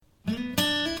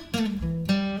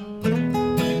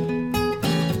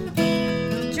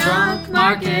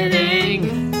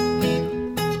marketing.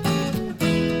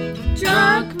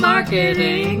 Drunk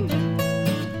marketing.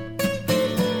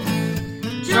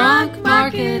 Drunk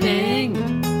marketing.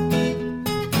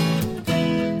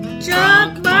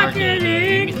 Drunk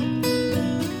marketing.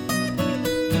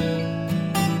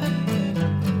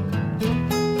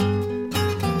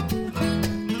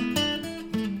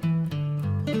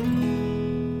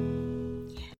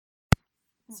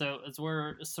 So as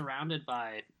we're surrounded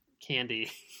by candy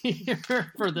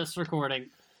here for this recording,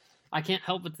 I can't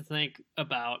help but to think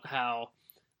about how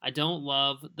I don't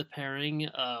love the pairing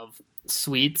of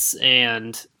sweets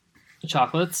and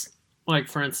chocolates. Like,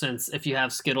 for instance, if you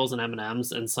have Skittles and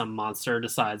M&Ms and some monster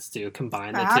decides to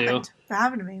combine the two. That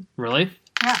happened to me. Really?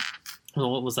 Yeah. Well,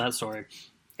 what was that story?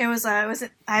 It was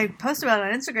I posted about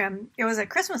it on Instagram. It was at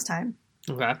Christmas time.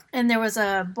 Okay. And there was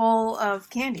a bowl of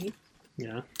candy.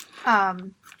 Yeah.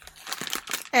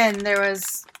 And there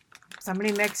was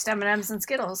somebody mixed M&Ms and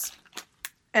Skittles.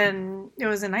 And it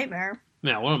was a nightmare.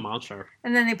 Yeah, what a monster.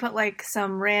 And then they put like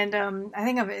some random, I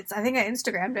think I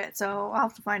Instagrammed it, so I'll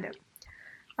have to find it.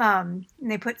 And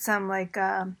they put some like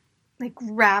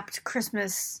wrapped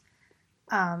Christmas,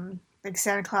 like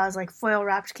Santa Claus, like foil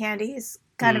wrapped candies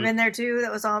kind of in there too.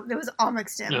 It was all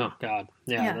mixed in. Oh God.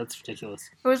 Yeah, that's ridiculous.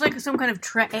 It was like some kind of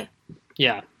tray.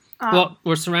 Yeah. Well,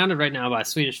 we're surrounded right now by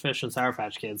Swedish Fish and Sour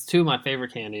Patch Kids, two of my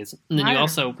favorite candies. And then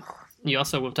you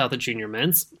also whipped out the Junior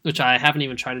Mints, which I haven't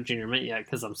even tried a Junior Mint yet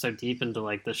because I'm so deep into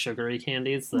like the sugary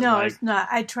candies. No, it's not.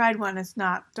 I tried one. It's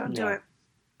not. Don't do it.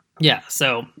 Yeah,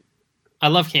 so I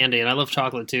love candy and I love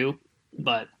chocolate too,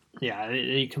 but yeah,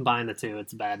 you combine the two,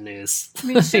 it's bad news. I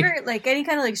mean, sugar, like any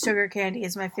kind of like sugar candy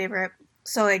is my favorite.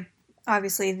 So like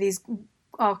obviously these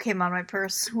all came on my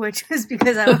purse, which was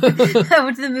because I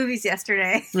went to the movies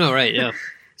yesterday. Oh, right, yeah.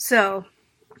 So,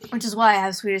 which is why I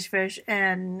have Swedish Fish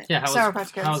and Sour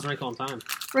Patch Kids. How was Wrinkle in Time?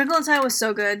 Wrinkle in Time was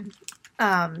so good.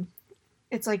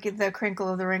 It's like the crinkle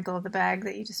of the wrinkle of the bag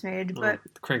that you just made. But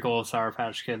the crinkle of Sour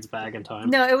Patch Kids bag in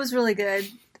time. No, it was really good.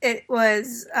 It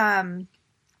was,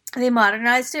 they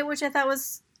modernized it, which I thought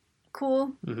was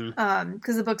cool.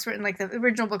 Because the book's written, like the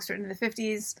original book's written in the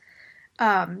 50s.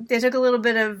 They took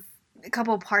a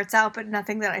couple of parts out, but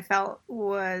nothing that I felt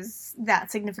was that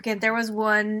significant. There was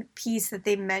one piece that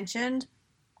they mentioned,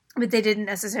 but they didn't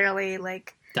necessarily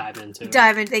like dive into.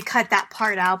 They cut that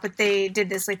part out, but they did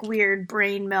this like weird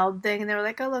brain meld thing, and they were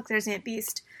like, "Oh, look, there's Aunt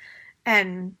Beast."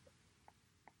 And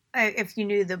if you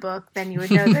knew the book, then you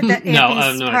would know that Aunt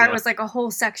Beast part was like a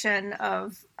whole section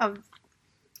of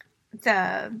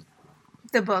the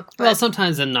book. But, well,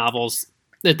 sometimes in novels,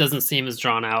 it doesn't seem as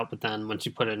drawn out, but then once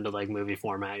you put it into like movie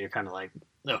format, you're kind of like,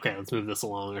 okay, let's move this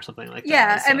along or something like that.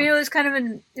 Yeah, so. I mean, it was kind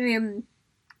of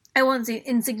I won't say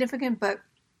insignificant, but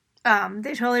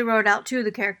they totally wrote out two of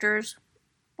the characters,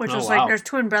 which was like there's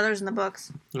twin brothers in the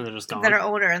books and they're just gone. That are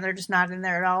older and they're just not in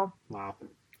there at all. Wow.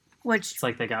 Which it's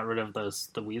like they got rid of the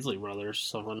Weasley brothers.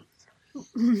 Someone.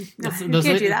 You can't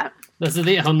do that. Those are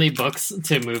the only books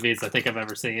to movies I think I've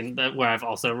ever seen where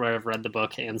I've read the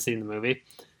book and seen the movie.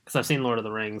 Because I've seen Lord of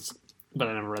the Rings, but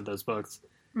I never read those books.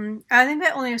 I think I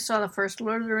only saw the first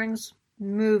Lord of the Rings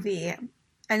movie.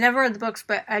 I never read the books,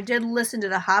 but I did listen to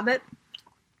The Hobbit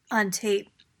on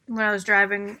tape when I was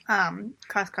driving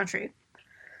cross country.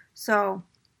 So,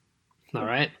 all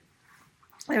right.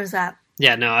 There was that.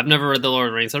 Yeah, no, I've never read the Lord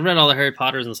of the Rings. I read all the Harry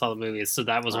Potters and saw the movies, so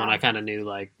that was when I kind of knew,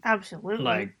 like... Absolutely.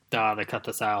 Like, they cut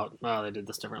this out. Oh, they did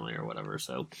this differently or whatever,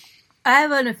 so... I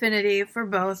have an affinity for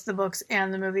both the books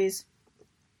and the movies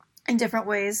in different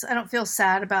ways. I don't feel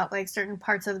sad about, like, certain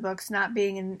parts of the books not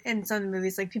being in some of the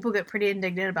movies. Like, people get pretty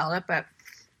indignant about it, but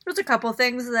there's a couple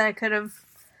things that I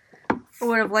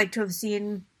would have liked to have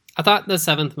seen. I thought the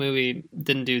seventh movie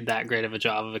didn't do that great of a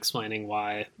job of explaining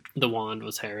why the wand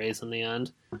was Harry's in the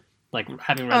end. Like,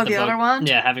 having read the book, other wand?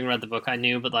 Yeah, having read the book, I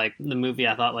knew, but, like, the movie,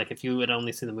 I thought, like, if you would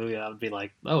only see the movie, I would be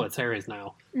like, oh, it's Harry's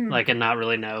now. Like, and not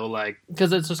really know, like,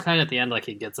 because it's just kind of at the end, like,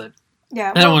 he gets it.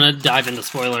 Yeah. I don't want to dive into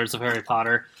spoilers of Harry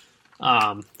Potter,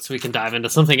 so we can dive into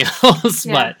something else,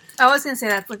 but... I was going to say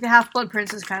that, like, the Half-Blood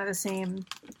Prince is kind of the same,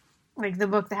 like, the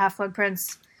book, The Half-Blood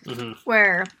Prince,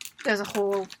 where there's a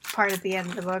whole part at the end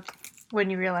of the book when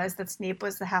you realize that Snape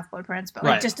was the Half-Blood Prince. But,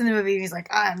 like, just in the movie, he's like,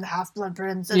 I'm the Half-Blood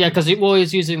Prince. And... Yeah, because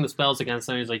he's using the spells against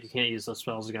him. He's like, you can't use those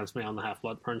spells against me on the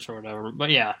Half-Blood Prince or whatever. But,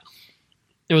 yeah,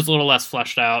 it was a little less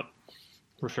fleshed out,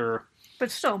 for sure.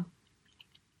 But still,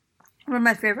 one of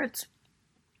my favorites.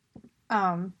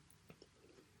 No.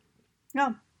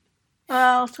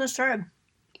 Let's get started.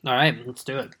 All right, let's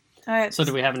do it. All right. So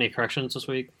do we have any corrections this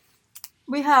week?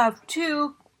 We have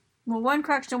one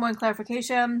correction, one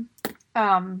clarification.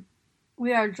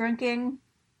 We are drinking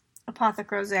Apothic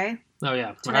Rosé. Oh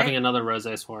yeah, today. We're having another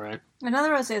rosé soiree. Another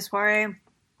rosé soiree.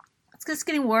 It's just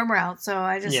getting warmer out, so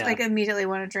I just like immediately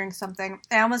want to drink something.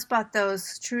 I almost bought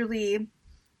those Truly.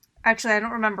 Actually, I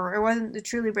don't remember. It wasn't the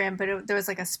Truly brand, but there was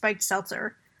like a spiked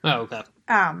seltzer. Oh, okay.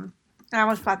 And I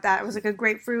almost bought that. It was like a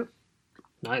grapefruit.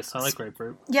 Nice. I like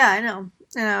grapefruit. Yeah, I know.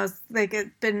 And I was like,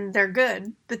 they're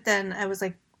good. But then I was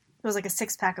like, it was like a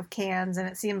 6-pack of cans, and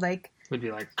it seemed like would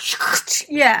be like,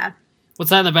 yeah. What's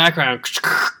that in the background?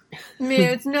 I mean,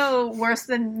 it's no worse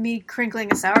than me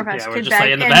crinkling a Sour Patch Kid Kid just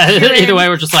like in the bag. Either way,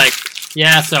 we're just like,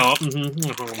 yeah. So,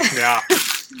 yeah.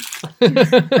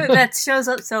 That shows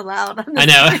up so loud. I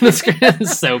know. The screen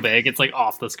is so big. It's like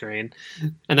off the screen.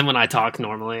 And then when I talk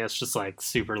normally, it's just like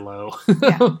super low.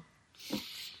 Yeah.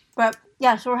 But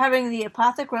yeah, so we're having the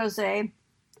Apothic Rosé,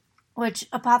 which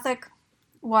Apothic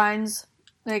wines,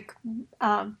 like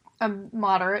a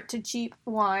moderate to cheap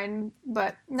wine,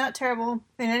 but not terrible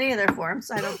in any of their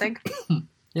forms, I don't think.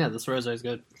 Yeah, this rosé is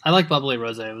good. I like bubbly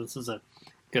rosé. This is a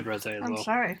good rosé as well. I'm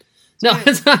sorry. No,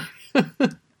 it's not.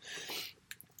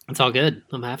 It's all good.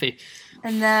 I'm happy.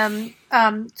 And then,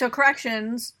 so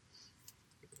corrections,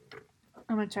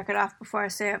 I'm going to check it off before I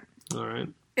say it. All right.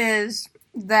 Is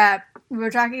that we were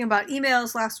talking about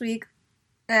emails last week.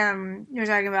 You were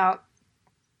talking about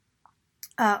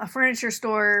a furniture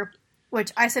store,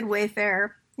 which I said Wayfair.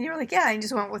 And you were like, yeah, I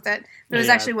just went with it. But it was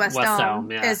actually West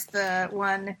Elm is the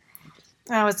one.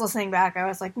 And I was listening back. I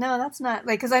was like, no, that's not.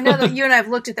 Like, because I know that you and I have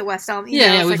looked at the West Elm emails.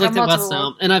 Yeah, we've like, looked at West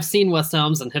Elm. And I've seen West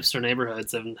Elms in hipster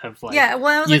neighborhoods and have, like, yeah,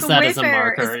 well, I was used like, that as a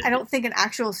marker. I don't think an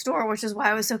actual store, which is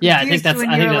why I was so confused. Yeah, I think that's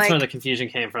like, where the confusion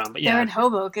came from. But yeah, they're in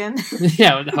Hoboken.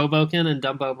 Yeah, Hoboken and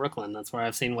Dumbo, Brooklyn. That's where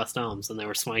I've seen West Elms, and they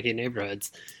were swanky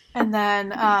neighborhoods. And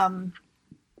then,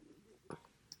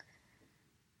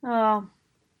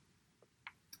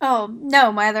 oh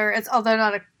no, my other, it's although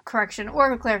not a correction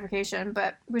or a clarification,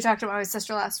 but we talked about my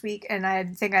sister last week, and I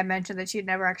think I mentioned that she'd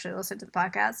never actually listened to the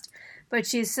podcast, but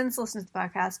she's since listened to the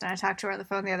podcast, and I talked to her on the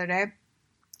phone the other day,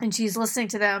 and she's listening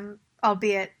to them,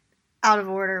 albeit out of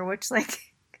order, which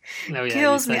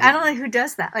kills me. I don't know who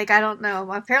does that. Like, I don't know.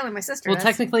 Apparently my sister does.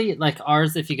 Technically, like,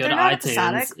 ours, if you go to iTunes,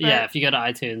 episodic, if you go to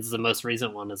iTunes, the most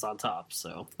recent one is on top.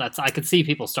 So I could see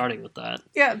people starting with that.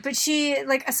 Yeah, but she,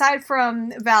 like, aside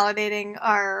from validating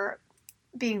our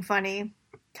being funny,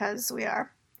 because we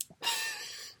are.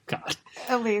 God.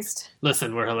 At least.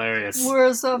 Listen, we're hilarious.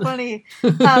 We're so funny.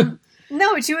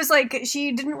 No, she was like,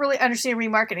 she didn't really understand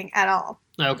remarketing at all.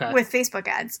 Okay. With Facebook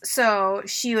ads. So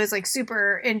she was like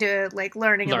super into like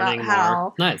learning about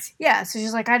how. Nice. Yeah. So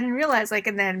she's like, I didn't realize, like,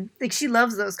 and then like she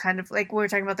loves those kind of, like, we were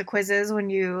talking about the quizzes when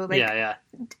you like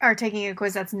are taking a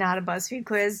quiz that's not a BuzzFeed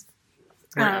quiz.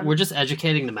 We're just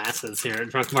educating the masses here at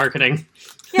Drunk Marketing.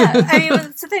 Yeah. I mean,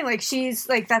 that's the thing. Like, she's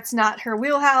like, that's not her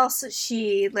wheelhouse.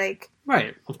 She like.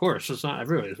 Right. Of course. It's not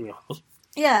everybody's wheelhouse.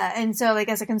 Yeah, and so, like,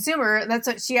 as a consumer, that's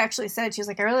what she actually said. She was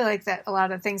like, I really like that a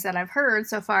lot of the things that I've heard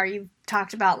so far, you've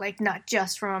talked about, like, not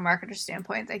just from a marketer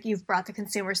standpoint, like, you've brought the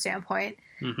consumer standpoint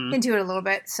into it a little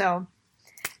bit, so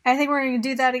I think we're going to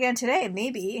do that again today,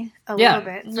 maybe, a little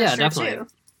bit. For sure definitely. Too.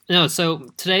 No, so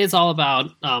today is all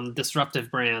about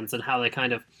disruptive brands and how they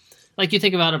kind of, like, you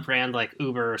think about a brand like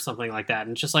Uber or something like that,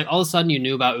 and it's just like all of a sudden you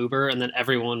knew about Uber, and then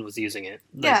everyone was using it.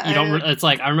 Like, yeah, you don't. It's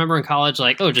like I remember in college,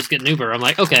 like, oh, just get an Uber. I'm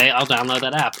like, okay, I'll download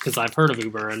that app because I've heard of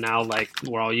Uber, and now like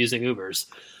we're all using Ubers.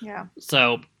 Yeah.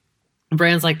 So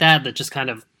brands like that just kind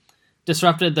of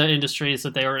disrupted the industries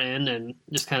that they were in, and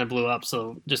just kind of blew up.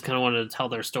 So just kind of wanted to tell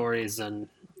their stories and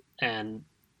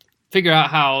figure out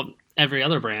how every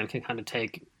other brand can kind of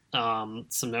take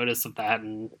some notice of that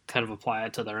and kind of apply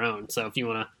it to their own. So if you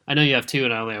want to, I know you have two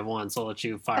and I only have one, so I'll let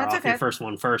you fire off your first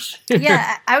one first.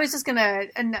 Yeah, I was just gonna,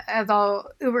 and although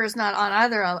Uber is not on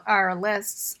either of our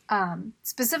lists,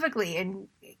 specifically in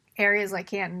areas like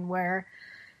Canton where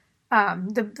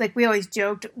we always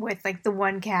joked with like the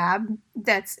one cab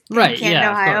that's in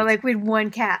Canton, Ohio. Like we had one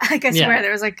cab. Like I swear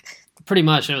there was like. Pretty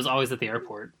much, it was always at the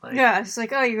airport. Like, yeah, it's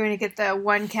like, oh, you're going to get the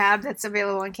one cab that's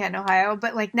available in Canton, Ohio.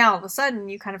 But, like, now all of a sudden,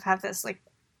 you kind of have this, like,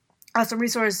 awesome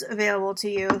resource available to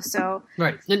you, so...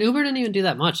 Right, and Uber didn't even do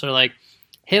that much. They're like,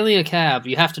 hailing a cab,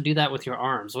 you have to do that with your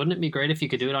arms. Wouldn't it be great if you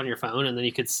could do it on your phone and then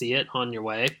you could see it on your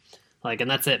way? Like,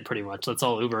 and that's it, pretty much. That's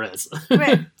all Uber is.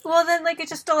 Right. Well, then, like, it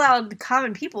just allowed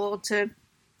common people to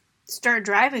start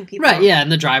driving people. Right, yeah, and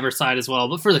the driver's side as well.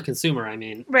 But for the consumer, I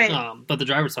mean. Right. But the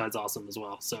driver's side's awesome as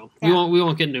well. So we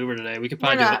won't get into Uber today. We could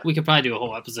probably do a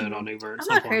whole episode on Uber. I'm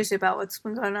not crazy about what's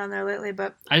been going on there lately,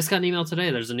 but I just got an email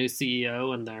today. There's a new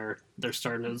CEO, and they're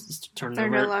starting to turn They're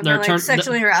over. no longer like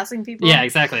sexually harassing people. Yeah,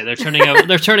 exactly. They're turning over.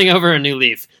 They're turning over a new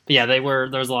leaf. But yeah, there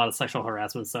was a lot of sexual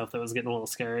harassment stuff that was getting a little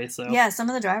scary. So yeah, some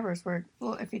of the drivers were a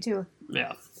little iffy too.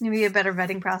 Yeah, maybe a better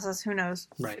vetting process. Who knows?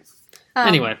 Right.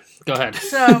 Anyway, go ahead.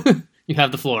 So you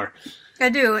have the floor. I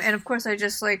do, and of course I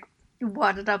just like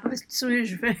wadded up with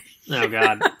Swedish Fish. Oh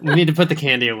God, we need to put the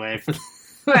candy away.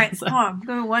 Right, hold on,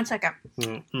 give me 1 second.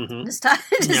 Mm-hmm. Just time.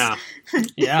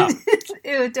 Yeah.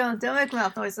 Ew, don't make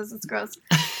mouth noises. It's gross.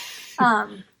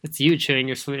 It's you chewing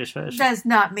your Swedish Fish. That's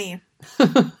not me.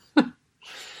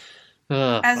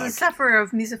 As a sufferer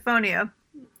of misophonia.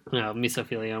 No,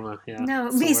 mesothelioma. Yeah. No,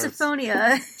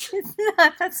 misophonia. It's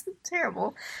not. That's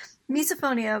terrible.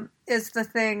 Misophonia is the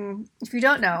thing. If you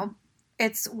don't know,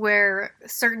 it's where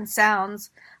certain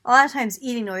sounds, a lot of times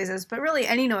eating noises, but really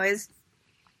any noise,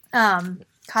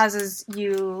 causes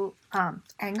you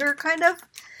anger, kind of.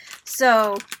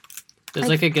 So there's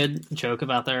like a good joke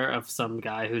about there of some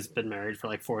guy who's been married for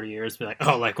like 40 years be like,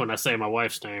 oh, like when I say my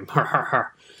wife's name.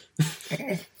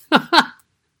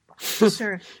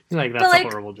 Sure. Like that's a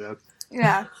horrible joke.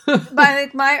 Yeah. But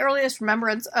like my earliest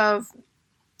remembrance of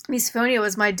misophonia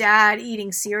was my dad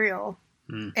eating cereal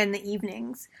in the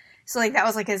evenings. So like that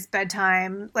was like his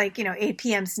bedtime, like, 8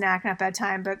 p.m. snack, not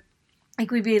bedtime, but like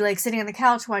we'd be like sitting on the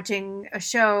couch watching a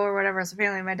show or whatever as a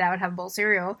family, and my dad would have a bowl of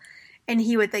cereal, and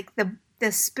he would like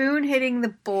the spoon hitting the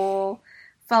bowl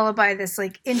followed by this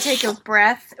like intake of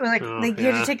breath, or like you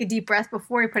had to take a deep breath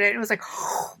before he put it. It was like,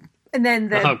 and then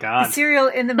the cereal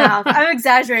in the mouth. I'm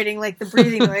exaggerating, like the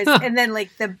breathing noise, and then like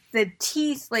the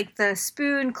teeth, like the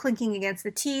spoon clinking against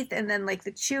the teeth, and then like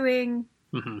the chewing.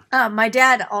 Mm-hmm. My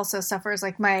dad also suffers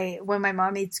like when my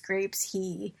mom eats grapes,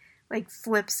 he like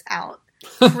flips out.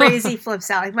 Crazy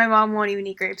flips out. Like my mom won't even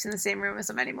eat grapes in the same room as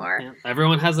him anymore. Yeah,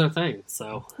 everyone has their thing,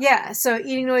 so yeah. So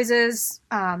eating noises,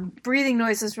 breathing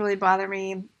noises really bother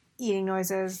me. Eating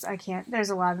noises, I can't.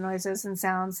 There's a lot of noises and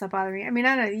sounds that bother me. I mean,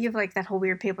 I don't know. You have like that whole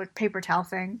weird paper towel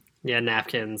thing. Yeah,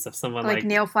 napkins. If someone like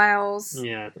nail files.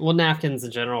 Yeah, well, napkins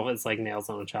in general, it's like nails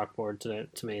on a chalkboard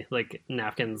to me. Like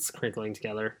napkins crinkling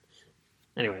together.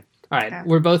 Anyway, all right, okay.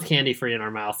 We're both candy free in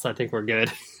our mouths, so I think we're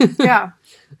good. Yeah.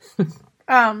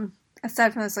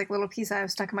 Aside from this like little piece I have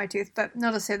stuck in my tooth, but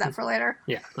no, just save that for later.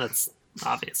 Yeah, that's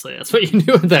what you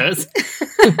do with those.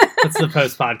 That's the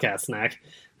post-podcast snack.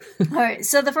 All right,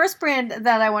 so the first brand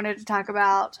that I wanted to talk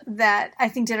about that I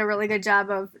think did a really good job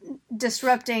of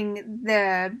disrupting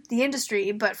the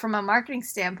industry, but from a marketing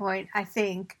standpoint, I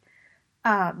think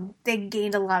they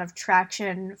gained a lot of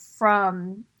traction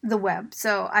from the web.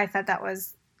 So I thought that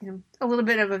was a little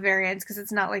bit of a variance, because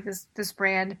it's not like this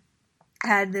brand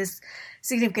had this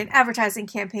significant advertising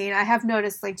campaign. I have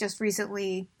noticed, like, just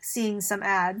recently seeing some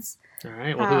ads. All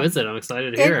right. Well, who is it? I'm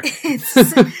excited to hear.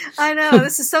 I know.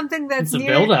 This is something that's it's a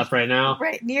build-up right now.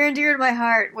 Right. Near and dear to my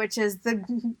heart, which is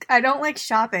I don't like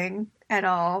shopping at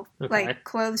all. Okay. Like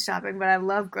clothes shopping, but I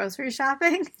love grocery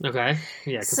shopping. Okay.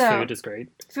 Yeah, because food is great.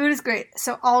 Food is great.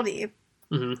 So Aldi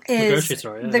is the grocery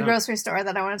store. The grocery store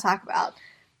that I want to talk about.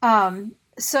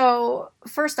 So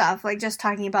first off, like just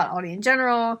talking about Aldi in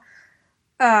general,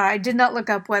 I did not look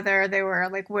up whether they were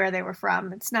like where they were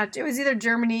from. It was either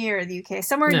Germany or the UK,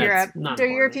 somewhere in Europe. They're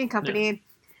a European company.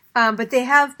 Yeah. But they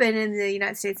have been in the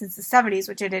United States since the 70s,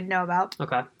 which I didn't know about.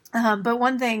 Okay. But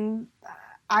one thing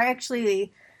I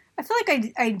feel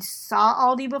like I saw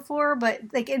Aldi before, but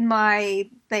like in my,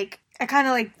 like, I kind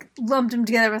of like lumped them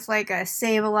together with like a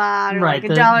Save-A-Lot or like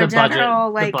a Dollar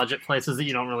General. The budget places that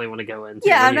you don't really want to go into.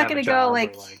 Yeah, I'm not going to go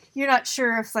like you're not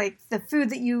sure if like the food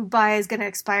that you buy is going to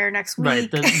expire next week. Right,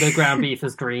 the ground beef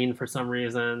is green for some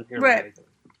reason. You're right.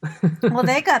 Well,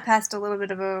 Aldi got past like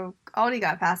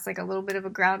a little bit of a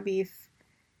ground beef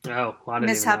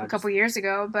mishap a couple years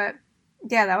ago, but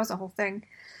yeah, that was a whole thing.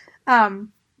 But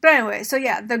anyway, so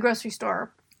yeah, the grocery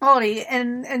store. Aldi,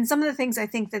 and some of the things I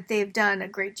think that they've done a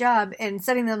great job in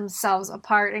setting themselves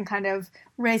apart and kind of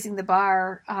raising the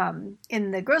bar in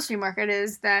the grocery market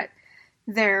is that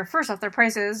their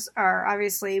prices are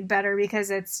obviously better,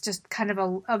 because it's just kind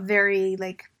of a very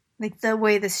like the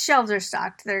way the shelves are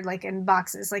stocked. They're like in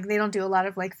boxes. Like they don't do a lot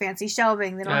of like fancy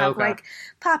shelving. They don't have like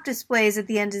pop displays at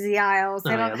the end of the aisles.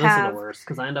 They don't those are the worst,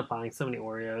 because I end up buying so many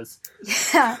Oreos.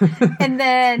 Yeah, and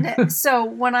then so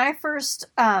when I first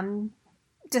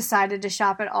decided to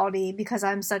shop at Aldi, because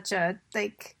I'm such a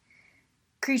like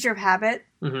creature of habit.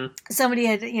 Mm-hmm. Somebody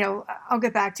had, I'll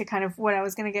get back to kind of what I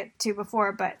was going to get to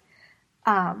before, but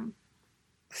a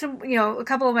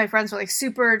couple of my friends were like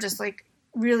super just like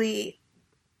really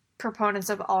proponents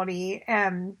of Aldi,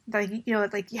 and like, you know,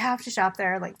 like you have to shop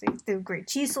there. Like they have great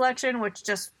cheese selection, which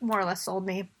just more or less sold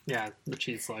me. Yeah, the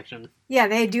cheese selection. Yeah,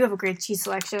 they do have a great cheese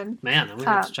selection. Man, I'm gonna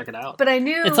have to check it out. But I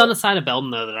knew it's on the side of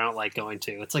Belden though that I don't like going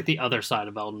to. It's like the other side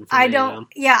of Belden. For I me, don't. You know?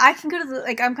 Yeah, I can go to the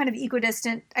like. I'm kind of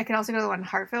equidistant. I can also go to the one in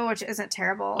Hartville, which isn't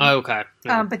terrible. Oh, okay.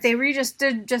 Yeah. But they just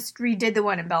redid the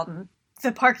one in Belden.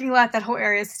 The parking lot, that whole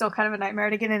area is still kind of a nightmare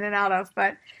to get in and out of.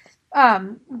 But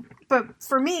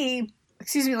for me,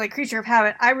 like Creature of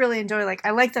Habit, I really enjoy, like, I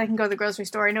like that I can go to the grocery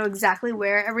store. I know exactly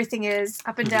where everything is,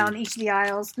 up and down each of the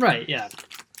aisles. Right, yeah.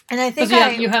 And I think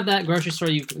you have that grocery store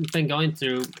you've been going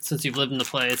through since you've lived in the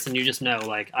place, and you just know,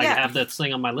 like, I have this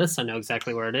thing on my list, I know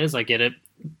exactly where it is, I get it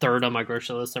third on my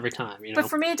grocery list every time, you know? But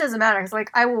for me, it doesn't matter, because, like,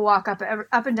 I will walk up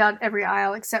and down every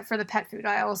aisle, except for the pet food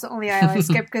aisle. It's the only aisle I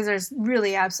skip, because there's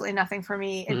really absolutely nothing for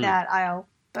me in that aisle.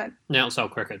 But they don't sell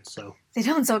crickets, so. They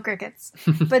don't sell crickets.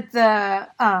 But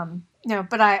but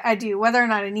I do. Whether or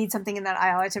not I need something in that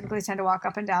aisle, I typically tend to walk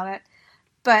up and down it.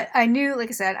 But I knew, like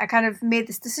I said, I kind of made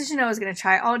this decision I was going to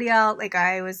try Aldi out. Like,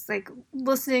 I was, like,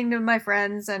 listening to my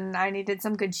friends, and I needed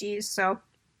some good cheese, so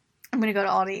I'm going to go to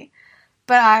Aldi.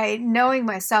 But knowing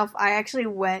myself, I actually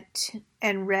went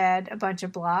and read a bunch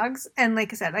of blogs. And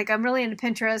like I said, like, I'm really into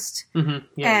Pinterest. Mm-hmm.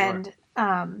 Yeah,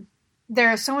 and there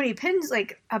are so many pins,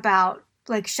 like, about,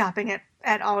 like, shopping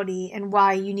at Aldi and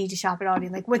why you need to shop at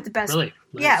Aldi. Like, what the best... Really?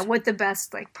 Nice. Yeah, what the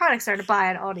best, like, products are to buy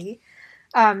at Aldi.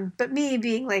 But me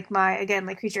being, like,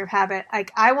 like, Creature of Habit,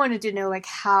 like, I wanted to know, like,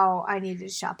 how I needed to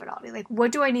shop at Aldi. Like,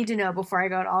 what do I need to know before I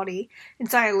go to Aldi?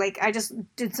 And so I just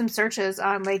did some searches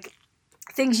on, like,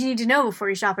 things you need to know before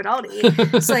you shop at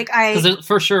Aldi. So, like, because there's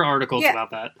for sure articles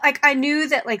about that. Like, I knew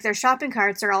that, like, their shopping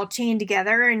carts are all chained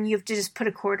together, and you have to just put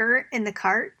a quarter in the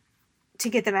cart to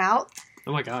get them out.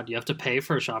 Oh my god, you have to pay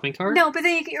for a shopping cart? No, but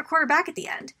then you get your quarter back at the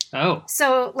end. Oh.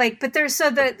 So, like, but there's,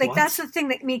 that's the thing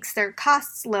that makes their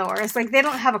costs lower. It's like, they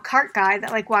don't have a cart guy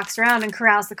that, like, walks around and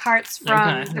corrals the carts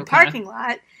from the parking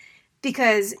lot.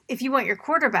 Because if you want your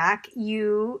quarter back,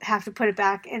 you have to put it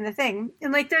back in the thing.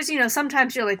 And, like, there's,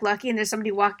 sometimes you're, like, lucky and there's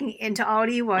somebody walking into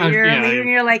Aldi while you're leaving and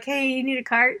you're like, hey, you need a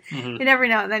cart? Mm-hmm. And every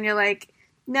now and then you're like,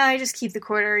 no, I just keep the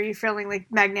quarter. You're feeling, like,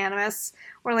 magnanimous.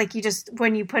 Or, like, you just,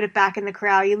 when you put it back in the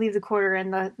corral, you leave the quarter in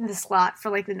the slot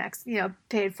for, like, the next,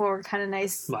 paid forward kind of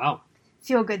nice. Wow.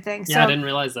 Feel-good thing. Yeah, so, I didn't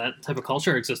realize that type of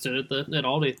culture existed at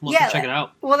Aldi. We'll have to check it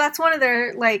out. Well, that's one of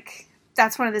their, like,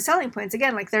 that's one of the selling points.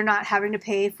 Again, like, they're not having to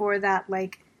pay for that,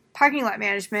 like, parking lot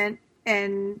management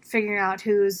and figuring out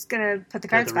who's going to put the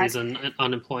carts back. The reason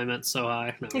unemployment's so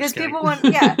high. No, because people want,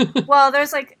 well,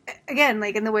 there's, like, again,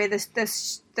 like, in the way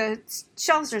the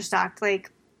shelves are stocked,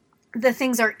 like, the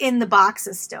things are in the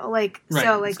boxes still, like, right.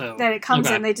 so that it comes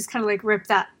in, they just kind of, like, rip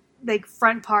that, like,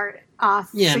 front part off.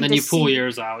 Yeah, and then you pull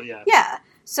yours out, Yeah,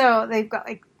 so they've got,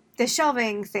 like, the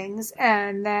shelving things,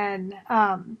 and then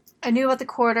I knew about the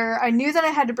quarter. I knew that I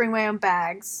had to bring my own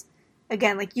bags.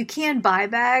 Again, like, you can buy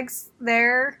bags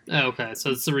there. Oh, okay,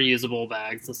 so it's the reusable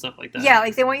bags and stuff like that. Yeah,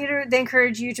 like, they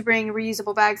encourage you to bring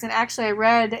reusable bags, and actually I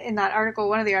read in that article,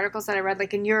 one of the articles that I read,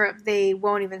 like, in Europe, they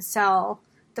won't even sell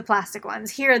the plastic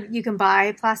ones. Here, you can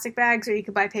buy plastic bags or you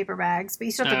can buy paper bags, but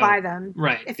you still have to buy them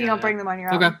if you don't bring them on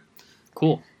your own. Okay,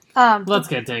 cool. Well, that's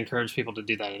good to encourage people to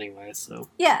do that anyway. So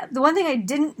yeah, the one thing I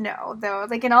didn't know, though,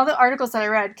 like, in all the articles that I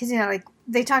read, because, like,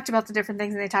 they talked about the different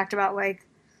things, and they talked about, like,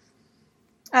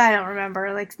 I don't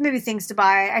remember, like, maybe things to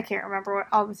buy. I can't remember what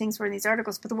all the things were in these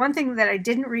articles, but the one thing that I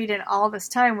didn't read in all this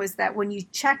time was that when you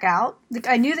check out, like,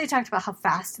 I knew they talked about how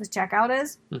fast the checkout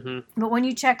is, but when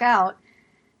you check out,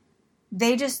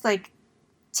 they just, like,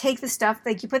 take the stuff,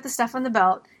 like, you put the stuff on the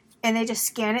belt, and they just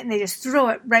scan it, and they just throw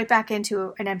it right back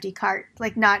into an empty cart,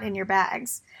 like, not in your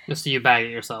bags. Just so you bag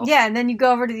it yourself. Yeah, and then you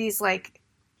go over to these, like,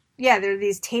 there are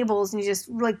these tables, and you just,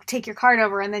 like, take your cart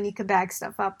over, and then you can bag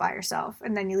stuff up by yourself,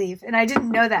 and then you leave. And I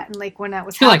didn't know that, and, like, when that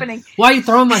was happening. Like, why are you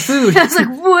throwing my food? I was like,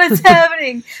 what's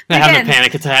happening? They have a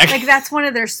panic attack. Like, that's one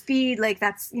of their speed, like,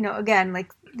 that's, again,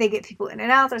 like, they get people in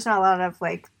and out. There's not a lot of,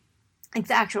 like,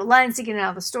 the actual lines to get out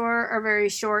of the store are very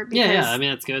short. Because, I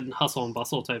mean, it's good. Hustle and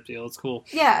bustle type deal. It's cool.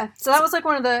 Yeah. So that was, like,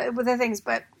 one of the things.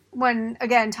 But when,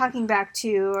 again, talking back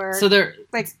to, so they're,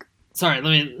 like, sorry, let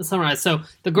me summarize. So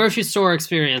the grocery store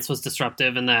experience was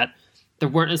disruptive in that there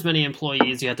weren't as many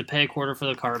employees. You had to pay a quarter for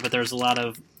the cart, but there's a lot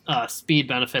of speed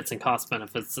benefits and cost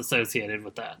benefits associated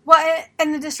with that. Well,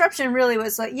 and the disruption really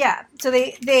was, like, so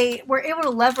they were able to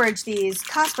leverage these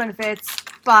cost benefits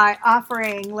by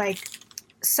offering, like,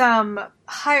 some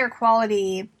higher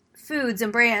quality foods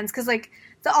and brands, because, like,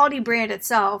 the Aldi brand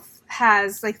itself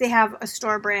has, like, they have a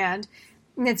store brand,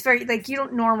 and it's very, like, you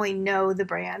don't normally know the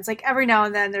brands. Like, every now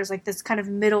and then there's, like, this kind of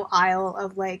middle aisle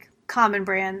of, like, common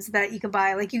brands that you can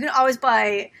buy. Like, you can always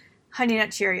buy Honey Nut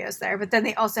Cheerios there, but then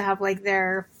they also have, like,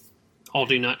 their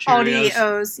Aldi Nut Cheerios.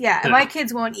 Aldi-O's. Yeah, and my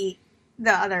kids won't eat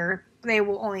the other. They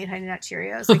will only eat Honey Nut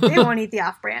Cheerios. Like, they won't eat the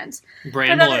off-brands.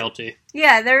 Brand loyalty.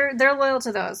 Yeah, they're loyal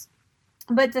to those.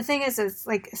 But the thing is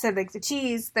like I said, like the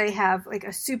cheese, they have like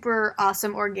a super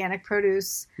awesome organic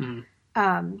produce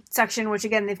section, which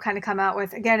again, they've kind of come out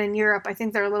with. Again, in Europe, I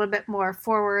think they're a little bit more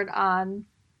forward on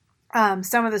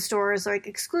some of the stores, like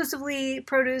exclusively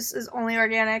produce is only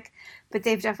organic, but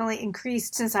they've definitely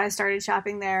increased since I started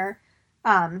shopping there,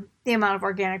 the amount of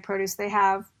organic produce they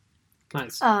have.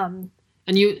 Nice. And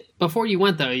before you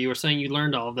went, though, you were saying you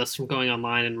learned all of this from going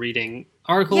online and reading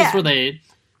articles. Yeah. Were they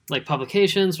like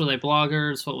publications? Were they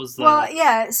bloggers? What was the... Well,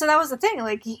 yeah, so that was the thing.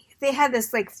 Like, they had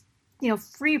this, like, you know,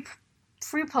 free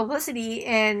publicity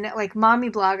in, like, mommy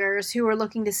bloggers who were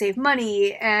looking to save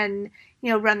money and,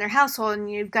 you know, run their household, and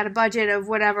you've got a budget of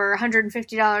whatever,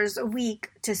 $150 a week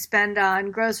to spend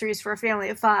on groceries for a family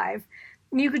of 5.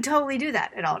 You could totally do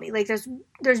that at Aldi. Like,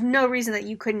 there's no reason that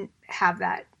you couldn't have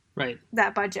that. Right.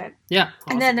 That budget. Yeah.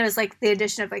 Awesome. And then there's, like, the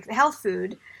addition of, like, the health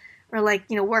food or, like,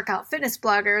 you know, workout fitness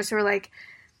bloggers who are like,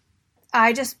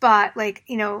 I just bought, like,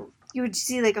 you know, you would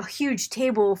see, like, a huge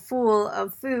table full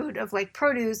of food, of, like,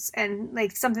 produce and,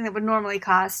 like, something that would normally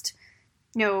cost,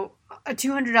 you know, a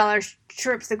 $200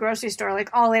 trip to the grocery store, like,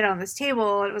 all laid on this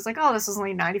table. It was like, oh, this is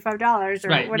only $95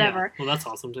 or whatever. Yeah. Well, that's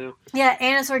awesome, too. Yeah,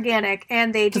 and it's organic,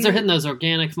 and they do... Because they're hitting those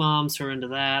organic moms who are into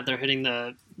that. They're hitting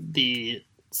the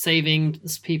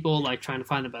savings people, like, trying to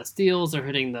find the best deals. They're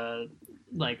hitting the...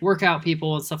 like workout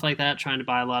people and stuff like that, trying to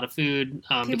buy a lot of food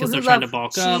because they're trying to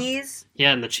bulk cheese. Up.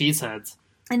 Yeah, and the cheese heads.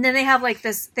 And then they have like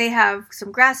this. They have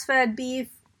some grass-fed beef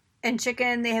and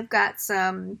chicken. They have got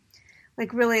some,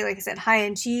 like really, like I said,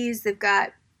 high-end cheese. They've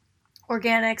got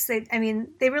organics.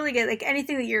 They really get like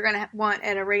anything that you're gonna want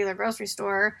at a regular grocery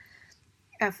store.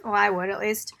 Well, I would at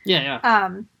least. Yeah.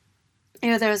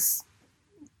 You know, there's.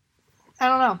 I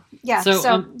don't know. Yeah.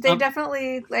 So they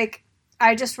definitely like.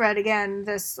 I just read again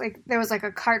this, like, there was like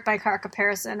a cart by cart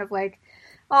comparison of like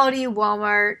Aldi,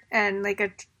 Walmart, and like a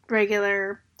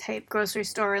regular type grocery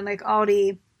store, and like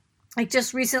Aldi, like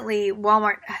just recently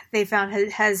Walmart, they found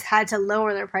has had to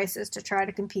lower their prices to try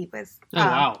to compete with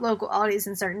local Aldis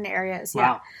in certain areas.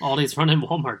 Wow. Yeah. Aldi's running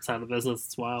Walmart's out of business.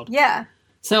 It's wild. Yeah.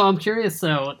 So I'm curious,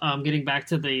 getting back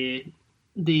to the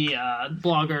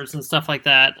bloggers and stuff like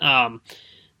that,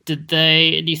 do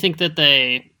you think that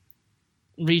they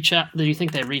reach out? Do you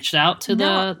think they reached out to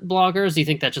the bloggers? Do you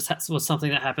think that just was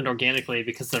something that happened organically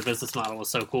because their business model was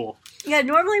so cool? Yeah,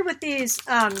 normally with these,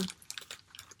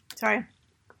 sorry,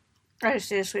 I just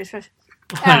did a Swedish fish.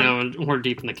 I know, we're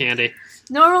deep in the candy.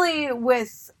 Normally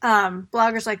with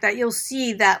bloggers like that, you'll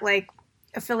see that like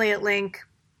affiliate link,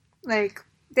 like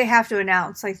they have to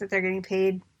announce like that they're getting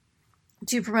paid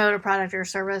to promote a product or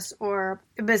service or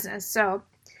a business. So.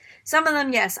 Some of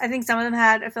them, yes. I think some of them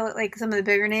had affiliate, like some of the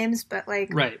bigger names, but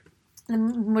like the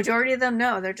majority of them,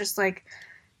 no. They're just like,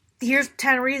 here's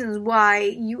 10 reasons why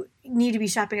you need to be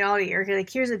shopping at Aldi, or like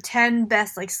here's the 10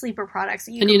 best like sleeper products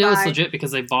that you can buy. And you know it's legit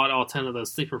because they bought all 10 of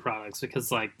those sleeper products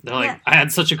because like they're like, I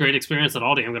had such a great experience at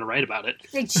Aldi, I'm going to write about it.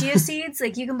 Like chia seeds,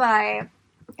 like you can buy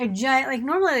a giant, like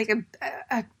normally like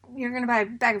you're going to buy a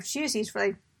bag of chia seeds for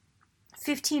like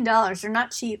 $15. They're not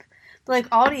cheap, but like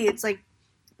Aldi, it's like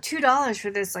 $2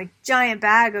 for this like giant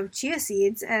bag of chia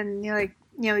seeds, and you're like,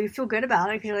 you know, you feel good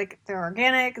about it because you're like, they're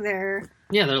organic, they're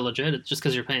legit. It's just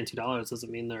because you're paying $2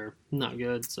 doesn't mean they're not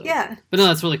good. So yeah, but no,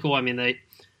 that's really cool. I mean,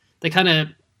 they kind of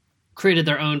created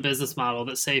their own business model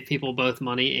that saved people both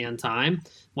money and time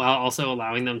while also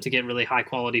allowing them to get really high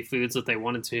quality foods that they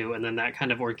wanted to, and then that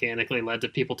kind of organically led to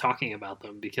people talking about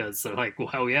them because they're like,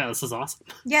 well, yeah, this is awesome.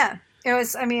 Yeah, it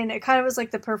was. I mean, it kind of was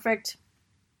like the perfect.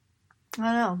 I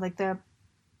don't know, like the.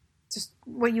 Just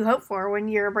what you hope for when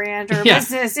you're a brand or a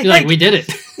business. You're like, we did it.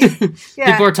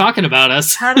 People are talking about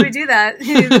us. How do we do that?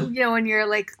 You know, when you're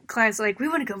like, clients are like, we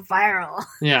want to go viral.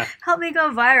 Yeah. Help me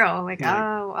go viral. I'm like,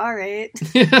 oh, all right.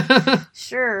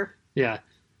 Sure. Yeah.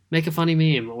 Make a funny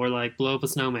meme or like blow up a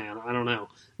snowman. I don't know.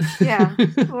 Yeah.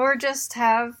 Or just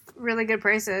have really good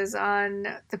prices on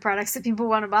the products that people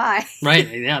want to buy. Right.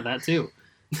 Yeah, that too.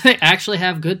 They actually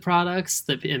have good products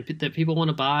that people want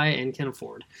to buy and can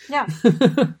afford. Yeah.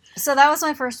 So that was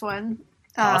my first one.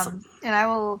 Awesome. And I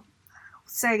will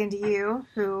seg into you,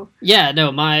 who... Yeah,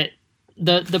 no,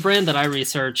 the brand that I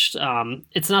researched,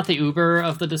 it's not the Uber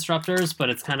of the disruptors, but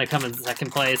it's kind of come in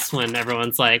second place when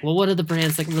everyone's like, well, what are the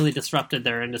brands that really disrupted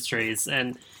their industries?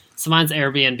 And so mine's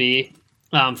Airbnb.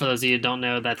 For those of you who don't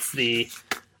know, that's the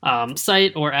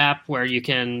site or app where you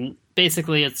can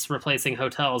basically it's replacing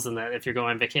hotels in that if you're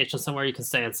going on vacation somewhere, you can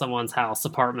stay in someone's house,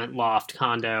 apartment, loft,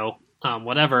 condo,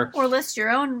 whatever, or list your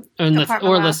own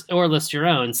or list your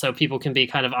own, so people can be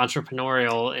kind of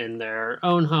entrepreneurial in their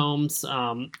own homes,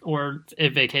 or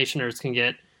if vacationers can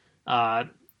get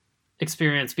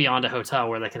experience beyond a hotel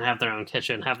where they can have their own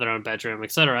kitchen, have their own bedroom,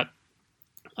 etc.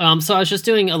 So I was just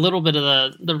doing a little bit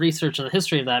of the research and the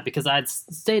history of that because I'd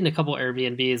stayed in a couple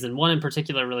Airbnbs, and one in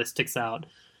particular really sticks out.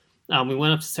 We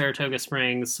went up to Saratoga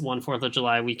Springs one 4th of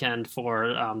July weekend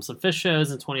for some fish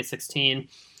shows in 2016,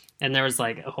 and there was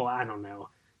like, I don't know,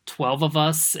 12 of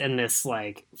us in this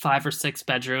like 5 or 6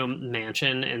 bedroom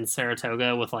mansion in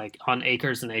Saratoga with like on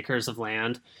acres and acres of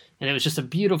land. And it was just a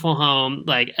beautiful home,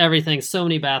 like everything, so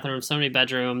many bathrooms, so many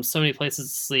bedrooms, so many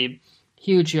places to sleep,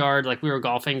 huge yard. Like we were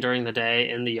golfing during the day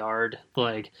in the yard,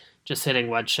 like just hitting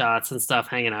wedge shots and stuff,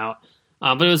 hanging out.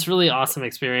 But it was a really awesome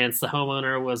experience. The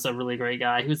homeowner was a really great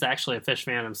guy. He was actually a fish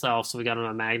fan himself, so we got him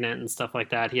a magnet and stuff like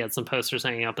that. He had some posters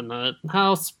hanging up in the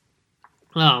house.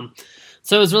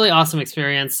 So it was a really awesome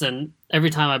experience, and every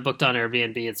time I booked on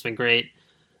Airbnb, it's been great.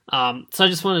 So I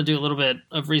just want to do a little bit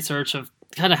of research of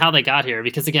kind of how they got here,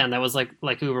 because again, that was like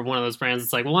Uber, one of those brands.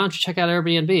 It's like, well, why don't you check out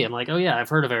Airbnb? I'm like, oh yeah, I've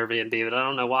heard of Airbnb, but I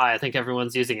don't know why. I think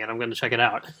everyone's using it. I'm going to check it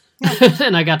out.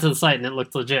 And I got to the site and it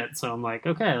looked legit. So I'm like,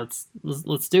 okay,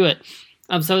 let's do it.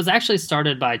 So it was actually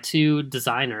started by 2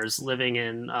 designers living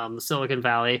in Silicon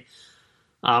Valley,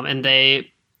 and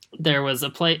there was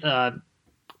a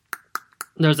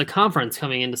conference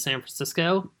coming into San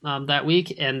Francisco that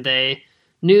week, and they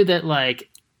knew that like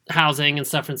housing and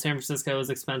stuff in San Francisco was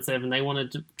expensive, and they wanted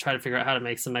to try to figure out how to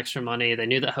make some extra money. They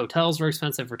knew that hotels were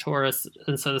expensive for tourists,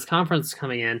 and so this conference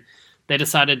coming in, they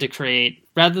decided to create,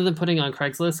 rather than putting on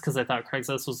Craigslist, because they thought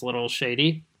Craigslist was a little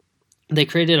shady, they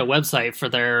created a website for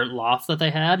their loft that they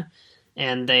had,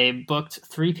 and they booked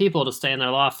 3 people to stay in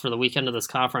their loft for the weekend of this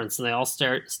conference, and they all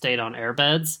stayed on air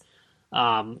beds.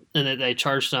 And they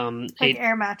charged them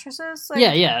air mattresses.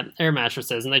 Yeah, air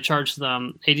mattresses, and they charged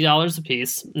them $80 a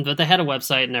piece. But they had a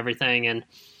website and everything, and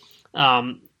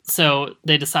so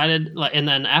they decided. And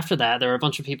then after that, there were a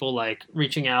bunch of people like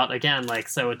reaching out again. Like,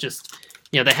 so it just,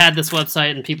 they had this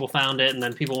website and people found it, and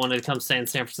then people wanted to come stay in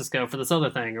San Francisco for this other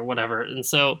thing or whatever. And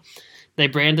so they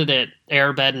branded it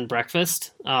Air Bed and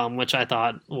Breakfast, which I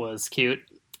thought was cute.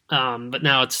 But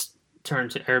now it's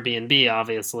turned to Airbnb,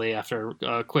 obviously, after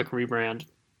a quick rebrand.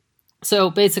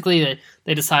 So basically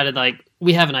they decided, like,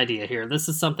 we have an idea here. This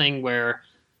is something where,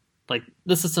 like,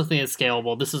 this is something that's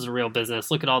scalable. This is a real business.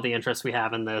 Look at all the interest we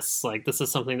have in this. Like, this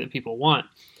is something that people want.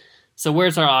 So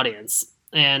where's our audience?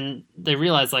 And they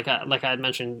realized, like I had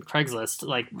mentioned, Craigslist,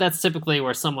 like that's typically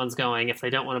where someone's going. If they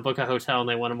don't want to book a hotel and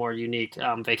they want a more unique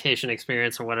vacation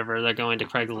experience or whatever, they're going to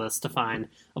Craigslist to find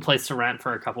a place to rent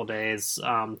for a couple days,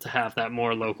 to have that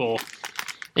more local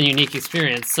and unique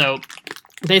experience. So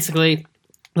basically,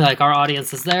 like, our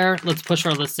audience is there. Let's push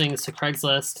our listings to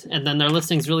Craigslist. And then their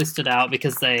listings really stood out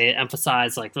because they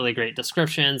emphasized like really great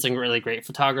descriptions and really great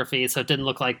photography. So it didn't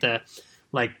look like the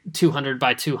 200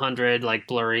 by 200 like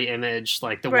blurry image,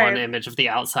 like the one image of the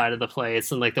outside of the place,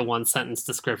 and like the one sentence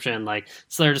description. Like,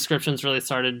 so their descriptions really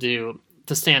started to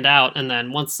stand out. And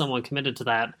then once someone committed to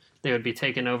that, they would be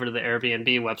taken over to the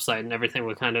Airbnb website, and everything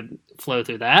would kind of flow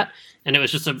through that. And it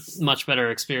was just a much better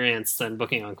experience than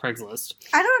booking on Craigslist.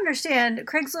 I don't understand,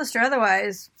 Craigslist or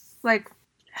otherwise, like,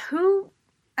 I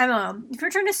don't know, if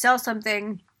you're trying to sell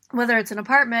something, whether it's an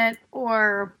apartment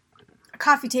or a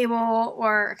coffee table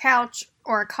or a couch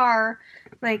or a car,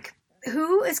 like,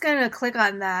 who is going to click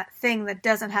on that thing that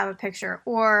doesn't have a picture?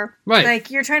 Or like,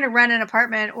 you're trying to rent an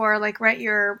apartment or like rent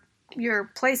your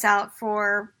place out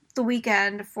for the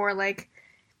weekend for like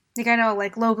I know,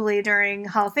 like, locally during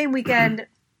Hall of Fame weekend,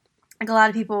 like, a lot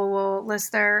of people will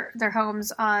list their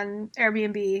homes on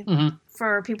Airbnb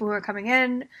for people who are coming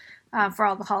in, for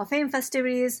all the Hall of Fame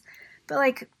festivities. But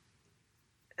like,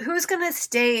 who's going to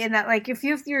stay in that? Like, if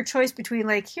you have your choice between,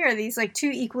 like, here are these, like, 2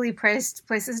 equally priced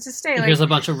places to stay. Like, here's a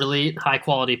bunch of really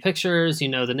high-quality pictures. The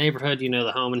neighborhood,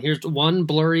 the home. And here's one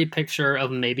blurry picture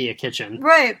of maybe a kitchen.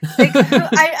 Right. Like,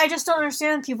 I just don't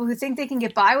understand people who think they can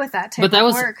get by with that type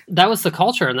of work. That was the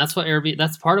culture, and that's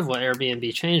that's part of what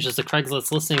Airbnb changed, is the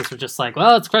Craigslist listings were just like,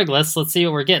 well, it's Craigslist. Let's see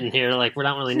what we're getting here. Like, we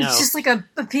don't really know. It's just like a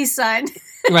peace sign.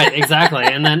 Right, exactly.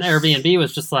 And then Airbnb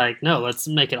was just like, no, let's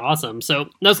make it awesome. So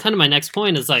that was kind of my next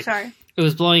point, is like, it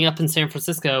was blowing up in San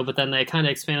Francisco, but then they kind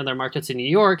of expanded their market to New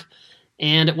York,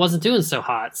 and it wasn't doing so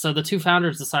hot. So the 2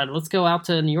 founders decided, let's go out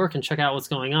to New York and check out what's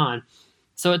going on.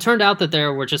 So it turned out that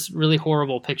there were just really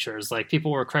horrible pictures. Like,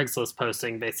 people were Craigslist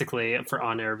posting basically on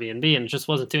Airbnb, and it just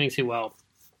wasn't doing too well.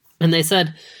 And they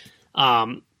said,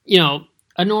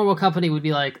 a normal company would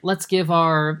be like, let's give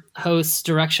our hosts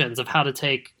directions of how to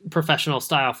take professional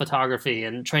style photography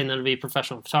and train them to be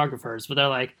professional photographers. But they're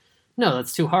like, no,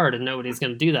 that's too hard and nobody's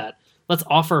going to do that. Let's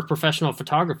offer professional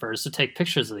photographers to take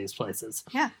pictures of these places.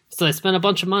 Yeah. So they spent a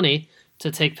bunch of money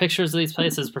to take pictures of these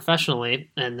places professionally,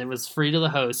 and it was free to the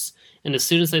hosts. And as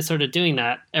soon as they started doing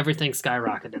that, everything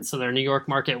skyrocketed. So their New York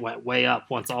market went way up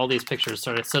once all these pictures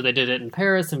started. So they did it in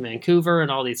Paris and Vancouver and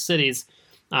all these cities.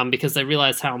 Because they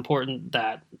realized how important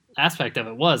that aspect of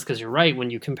it was. Because you're right, when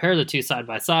you compare the two side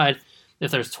by side, if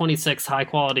there's 26 high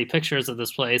quality pictures of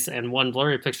this place and one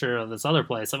blurry picture of this other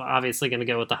place, I'm obviously going to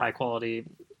go with the high quality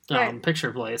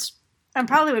picture place. And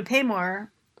probably would pay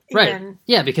more. Right.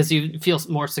 Yeah, because you feel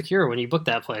more secure when you book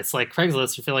that place. Like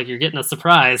Craigslist, you feel like you're getting a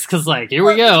surprise because, like, here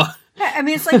we go. Yeah, I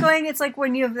mean, it's like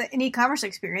when you have an e-commerce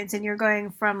experience and you're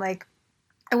going from like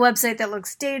a website that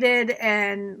looks dated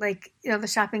and like, you know, the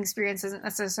shopping experience hasn't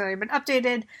necessarily been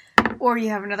updated, or you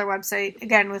have another website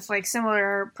again with like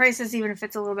similar prices, even if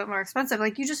it's a little bit more expensive.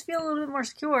 Like you just feel a little bit more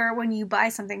secure when you buy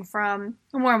something from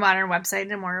a more modern website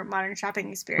and a more modern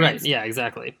shopping experience. Right. Yeah,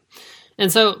 exactly.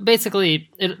 And so basically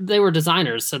they were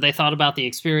designers. So they thought about the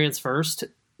experience first.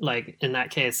 Like in that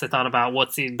case, they thought about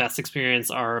what's the best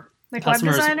experience our like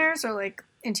customers... web designers or like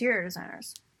interior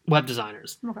designers? Web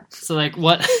designers. Okay. So like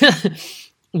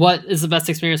what is the best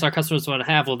experience our customers want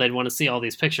to have? Well, they'd want to see all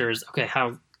these pictures. Okay,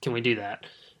 how can we do that?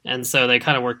 And so they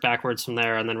kind of worked backwards from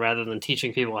there. And then rather than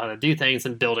teaching people how to do things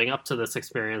and building up to this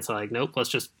experience, they're like, nope, let's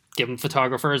just give them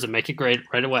photographers and make it great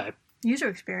right away. User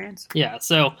experience. Yeah.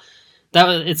 So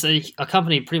it's a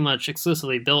company pretty much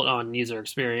exclusively built on user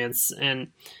experience. And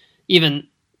even,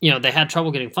 you know, they had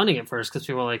trouble getting funding at first because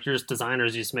people were like, you're just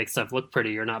designers, you just make stuff look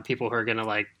pretty. You're not people who are going to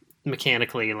like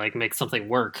mechanically like make something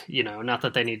work, you know, not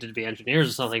that they needed to be engineers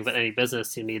or something, but any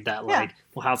business you need that like,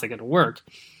 well, how's it going to work?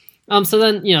 So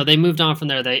then, you know, they moved on from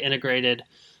there. They integrated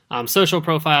social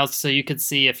profiles so you could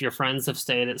see if your friends have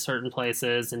stayed at certain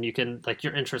places, and you can like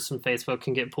your interests from Facebook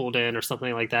can get pulled in or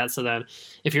something like that. So then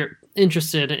if you're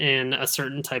interested in a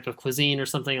certain type of cuisine or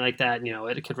something like that, you know,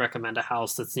 it could recommend a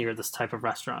house that's near this type of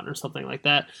restaurant or something like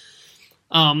that.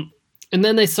 And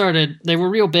then they were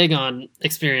real big on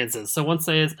experiences. So once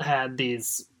they had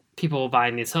these people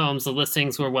buying these homes, the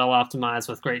listings were well optimized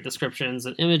with great descriptions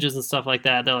and images and stuff like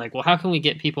that. They're like, well, how can we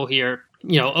get people here,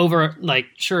 you know, over like,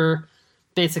 sure,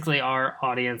 basically our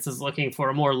audience is looking for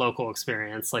a more local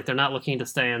experience. Like they're not looking to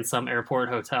stay in some airport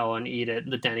hotel and eat at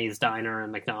the Denny's diner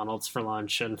and McDonald's for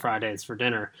lunch and Fridays for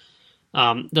dinner.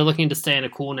 They're looking to stay in a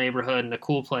cool neighborhood and a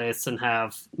cool place and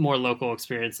have more local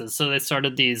experiences. So they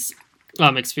started these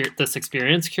this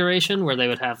experience curation where they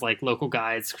would have like local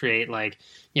guides create like,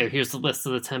 you know, here's the list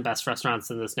of the 10 best restaurants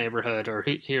in this neighborhood, or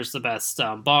here's the best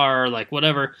bar, like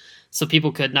whatever. So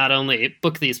people could not only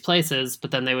book these places, but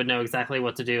then they would know exactly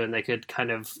what to do, and they could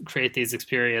kind of create these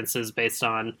experiences based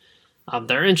on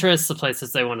their interests, the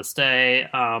places they want to stay,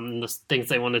 the things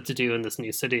they wanted to do in this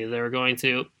new city they were going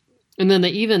to. And then they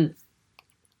even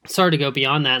started to go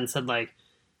beyond that and said like,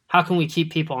 how can we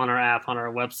keep people on our app, on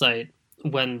our website,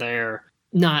 when they're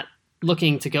not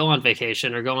looking to go on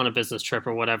vacation or go on a business trip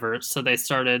or whatever. So they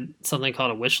started something called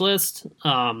a wish list.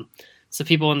 So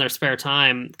people in their spare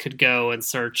time could go and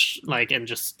search like and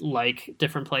just like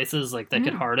different places, like they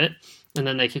could heart it, and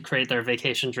then they could create their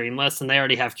vacation dream list. And they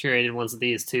already have curated ones of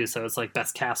these too. So it's like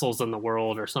best castles in the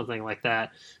world or something like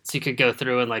that. So you could go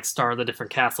through and like star the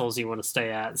different castles you want to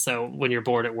stay at. So when you're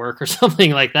bored at work or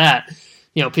something like that,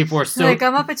 you know, people are still like,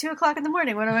 I'm up at 2:00 in the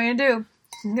morning. What am I going to do?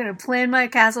 I'm going to plan my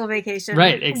castle vacation.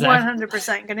 Right, exactly.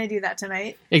 100% going to do that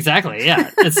tonight. Exactly, yeah.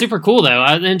 It's super cool, though.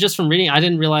 And just from reading, I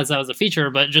didn't realize that was a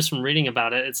feature, but just from reading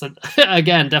about it, it's,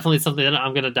 again, definitely something that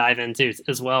I'm going to dive into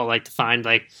as well, like to find,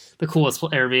 like, the coolest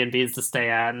Airbnbs to stay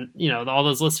at. And, you know, all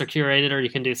those lists are curated, or you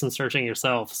can do some searching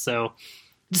yourself. So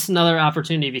just another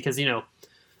opportunity because, you know,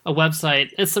 a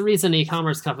website, it's the reason an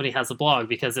e-commerce company has a blog,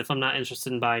 because if I'm not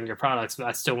interested in buying your products, but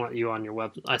I still want you on your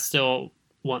web, I still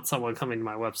want someone coming to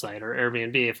my website, or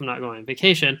Airbnb if I'm not going on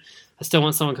vacation, I still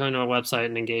want someone coming to my website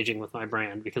and engaging with my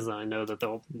brand, because I know that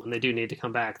when they do need to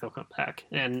come back, they'll come back,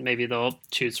 and maybe they'll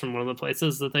choose from one of the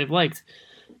places that they've liked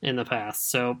in the past.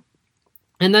 So,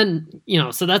 and then, you know,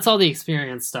 so that's all the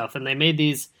experience stuff, and they made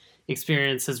these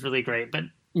experiences really great. But,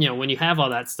 you know, when you have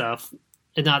all that stuff,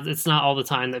 it's not all the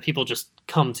time that people just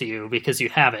come to you because you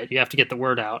have it. You have to get the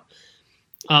word out.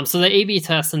 So the A/B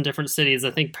tests in different cities,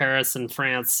 I think Paris and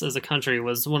France as a country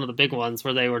was one of the big ones,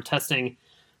 where they were testing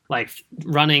like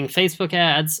running Facebook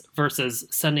ads versus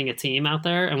sending a team out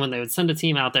there. And when they would send a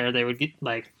team out there, they would get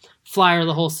like flyer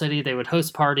the whole city. They would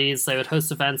host parties. They would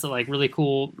host events at like really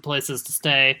cool places to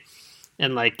stay.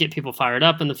 and like get people fired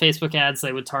up. And the Facebook ads,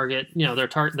 they would target,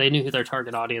 they knew who their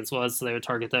target audience was, so they would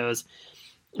target those.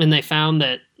 And they found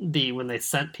that when they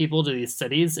sent people to these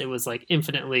cities, it was like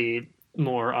infinitely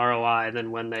more ROI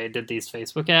than when they did these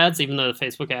Facebook ads, even though the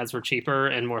Facebook ads were cheaper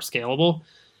and more scalable.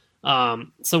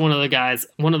 So one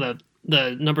of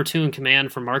the number 2 in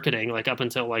command for marketing, like up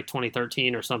until like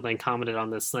 2013 or something, commented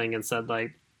on this thing and said,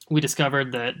 like, we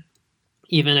discovered that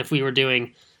even if we were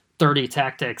doing 30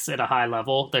 tactics at a high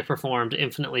level, they performed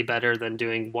infinitely better than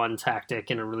doing one tactic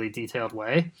in a really detailed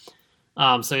way.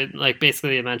 So like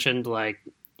basically it mentioned, like,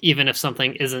 even if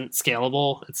something isn't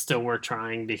scalable, it's still worth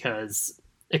trying because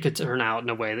it could turn out in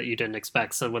a way that you didn't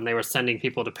expect. So when they were sending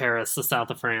people to Paris, the south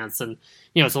of France, and,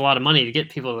 it's a lot of money to get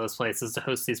people to those places, to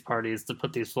host these parties, to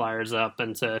put these flyers up,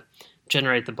 and to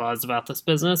generate the buzz about this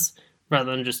business, rather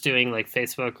than just doing like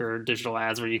Facebook or digital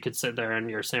ads where you could sit there in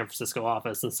your San Francisco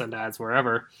office and send ads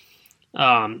wherever.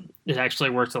 It actually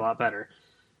worked a lot better.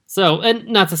 So, and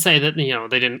not to say that,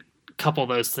 they didn't couple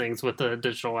those things with the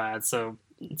digital ads. So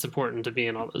it's important to be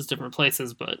in all those different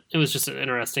places, but it was just an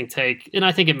interesting take. And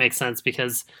I think it makes sense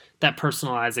because that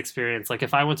personalized experience, like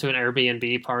if I went to an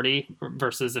Airbnb party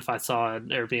versus if I saw an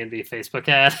Airbnb Facebook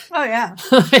ad. Oh yeah.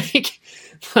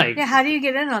 like, yeah. How do you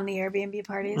get in on the Airbnb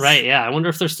parties? Right. Yeah. I wonder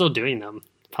if they're still doing them.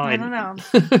 Probably. I don't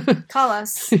know. Call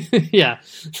us. Yeah.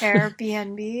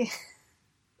 Airbnb.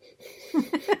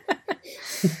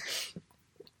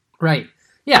 Right.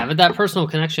 Yeah. But that personal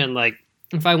connection, like,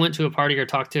 if I went to a party or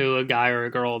talked to a guy or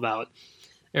a girl about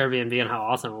Airbnb and how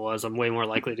awesome it was, I'm way more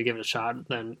likely to give it a shot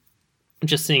than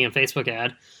just seeing a Facebook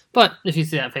ad. But if you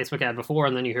see that Facebook ad before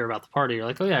and then you hear about the party, you're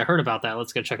like, oh yeah, I heard about that.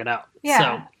 Let's go check it out. Yeah.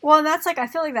 So, well, and that's like, I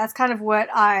feel like that's kind of what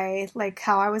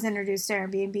how I was introduced to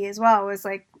Airbnb as well, was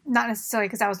like, not necessarily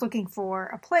because I was looking for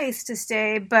a place to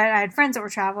stay, but I had friends that were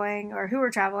traveling or who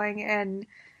were traveling, and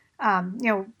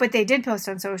but they did post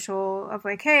on social of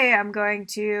like, hey, I'm going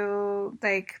to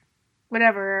like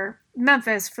whatever,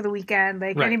 Memphis for the weekend.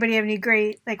 Like, right. Anybody have any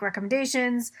great like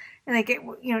recommendations? And like it,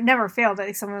 never failed.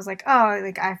 Like someone was like, oh,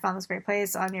 like I found this great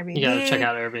place on Airbnb. You gotta check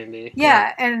out Airbnb.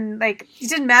 Yeah, and like it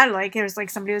didn't matter. Like it was like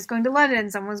somebody was going to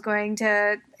London, someone was going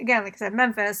to, again, like I said,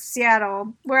 Memphis,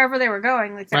 Seattle, wherever they were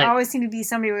going. Like there always seemed to be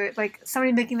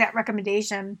somebody making that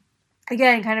recommendation.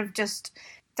 Again, kind of just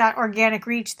that organic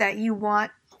reach that you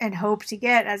want and hope to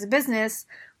get as a business,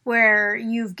 where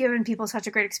you've given people such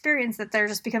a great experience that they're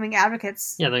just becoming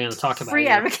advocates. Yeah, they're going to talk about free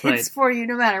advocates for you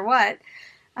no matter what.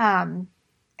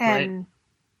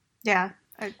 Yeah.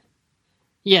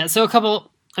 Yeah, so a couple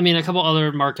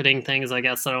other marketing things, I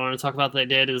guess, that I want to talk about that they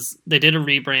did is they did a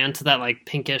rebrand to that like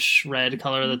pinkish red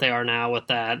color that they are now, with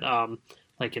that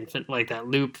like that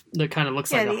loop that kind of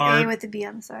looks like a heart. Yeah, the A with the B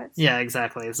on the sides. Yeah,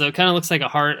 exactly. So it kind of looks like a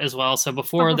heart as well. So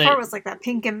before it was like that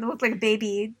pink and it looked like a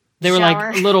baby. They were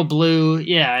like a little blue,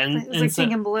 yeah, and it was like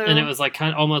pink and blue, and it was like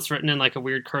kind of almost written in like a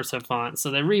weird cursive font.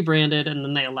 So they rebranded, and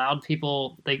then they allowed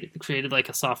people. They created like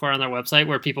a software on their website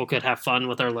where people could have fun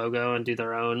with their logo and do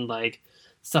their own like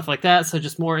stuff like that. So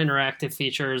just more interactive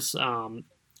features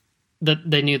that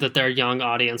they knew that their young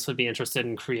audience would be interested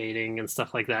in creating and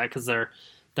stuff like that, because they're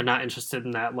not interested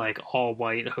in that like all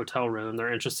white hotel room.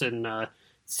 They're interested in a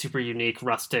super unique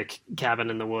rustic cabin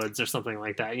in the woods or something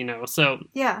like that, So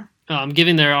yeah.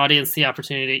 Giving their audience the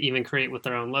opportunity to even create with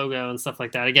their own logo and stuff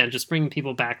like that. Again, just bringing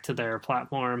people back to their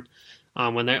platform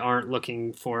when they aren't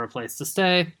looking for a place to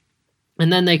stay.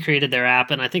 And then they created their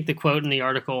app. And I think the quote in the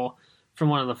article from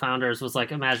one of the founders was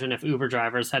like, imagine if Uber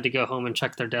drivers had to go home and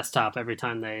check their desktop every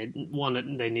time they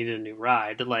needed a new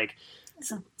ride. Like,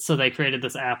 so they created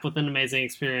this app with an amazing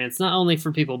experience, not only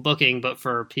for people booking, but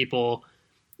for people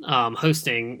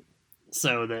hosting,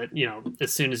 so that,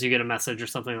 as soon as you get a message or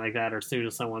something like that, or as soon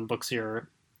as someone books your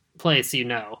place, so you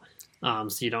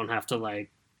don't have to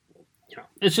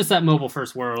it's just that mobile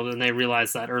first world, and they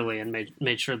realized that early and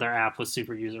made sure their app was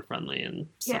super user friendly and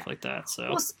stuff like that.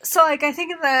 So, like I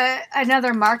think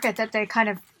another market that they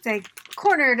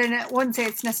cornered, and I wouldn't say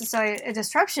it's necessarily a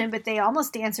disruption, but they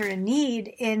almost answered a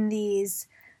need in these,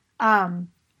 you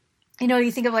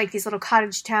think of like these little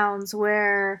cottage towns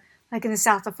where, like in the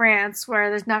south of France, where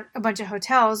there's not a bunch of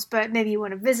hotels, but maybe you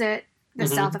want to visit the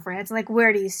south of France, and like,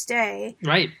 where do you stay?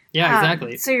 Right. Yeah,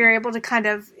 exactly. So you're able to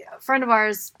a friend of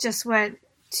ours just went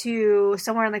to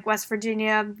somewhere in like West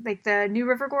Virginia, like the New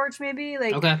River Gorge, maybe.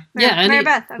 Like, okay. Mary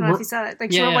Beth, I don't know if you saw that.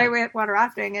 Like, she went whitewater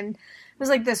rafting, and it was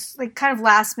like this like kind of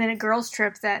last minute girls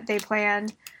trip that they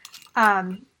planned.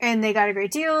 And they got a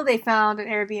great deal. They found an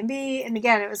Airbnb, and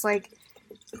again, it was like,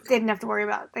 they didn't have to worry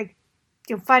about like,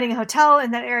 finding a hotel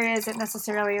in that area isn't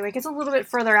necessarily like, it's a little bit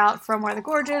further out from where the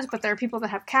gorge is, but there are people that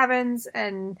have cabins,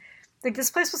 and like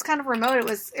this place was kind of remote.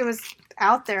 It was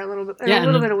out there a little bit, yeah, a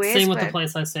little bit of ways. Same with the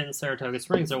place I stayed in Saratoga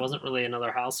Springs. There wasn't really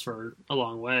another house for a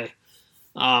long way.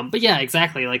 But yeah,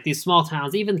 exactly. Like these small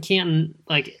towns, even Canton,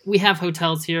 like we have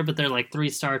hotels here, but they're like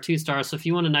 3-star, 2-star. So if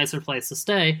you want a nicer place to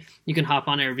stay, you can hop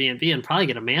on Airbnb and probably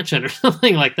get a mansion or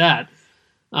something like that.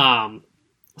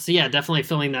 So yeah, definitely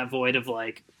filling that void of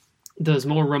like those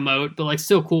more remote, but like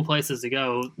still cool places to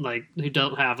go, like who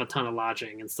don't have a ton of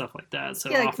lodging and stuff like that. So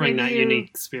yeah, like offering that unique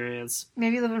experience.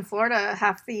 Maybe you live in Florida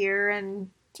half the year and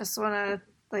just want to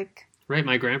like. Right,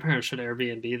 my grandparents should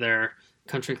Airbnb their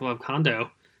country club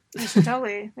condo. They should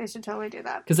totally do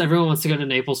that. Because everyone wants to go to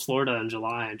Naples, Florida in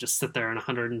July and just sit there in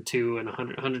 102 and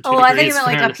 102 degrees. I think you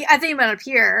meant I think you meant up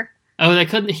here. Oh, they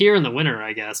couldn't here in the winter,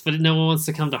 I guess. But no one wants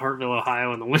to come to Hartville,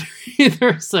 Ohio in the winter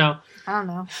either. So I don't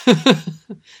know.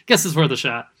 Guess it's worth a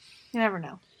shot. You never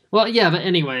know. Well, yeah, but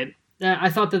anyway, I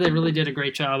thought that they really did a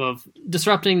great job of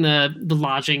disrupting the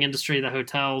lodging industry, the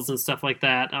hotels and stuff like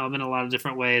that in a lot of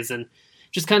different ways. And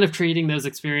just kind of creating those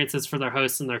experiences for their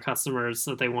hosts and their customers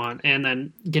that they want, and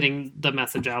then getting the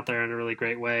message out there in a really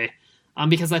great way.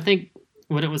 Because I think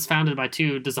when it was founded by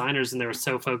two designers and they were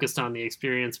so focused on the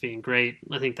experience being great,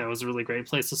 I think that was a really great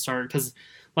place to start. Because,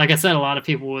 like I said, a lot of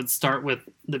people would start with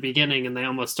the beginning and they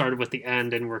almost started with the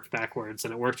end and worked backwards,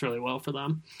 and it worked really well for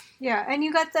them. Yeah, and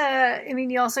you got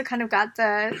you also kind of got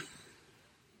the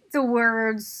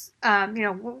words,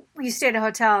 you stay at a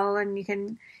hotel and you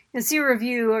can see a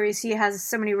review, or you see it has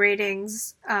so many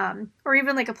ratings, or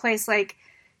even like a place like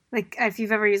if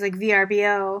you've ever used like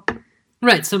VRBO.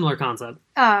 Right, similar concept.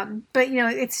 But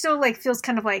it still like feels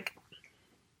kind of like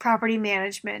property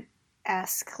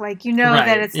management-esque. Like right,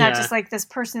 that it's not just like this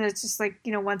person that's just like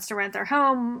wants to rent their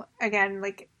home. Again,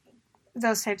 like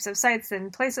those types of sites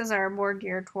and places are more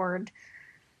geared toward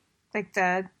like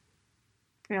the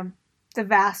the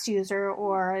vast user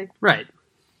or right.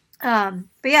 But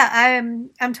yeah,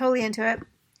 I'm totally into it.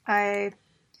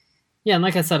 Yeah, and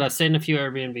like I said, I've stayed in a few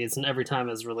Airbnbs, and every time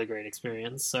it was a really great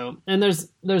experience. So, and there's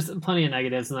plenty of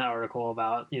negatives in that article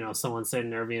about someone stayed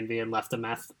in an Airbnb and left a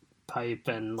meth pipe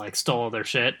and like stole their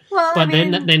shit. Well, but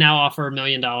they now offer $1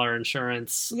 million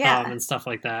insurance, and stuff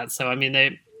like that. So I mean,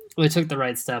 they took the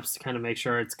right steps to kind of make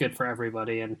sure it's good for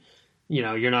everybody, and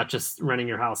you're not just renting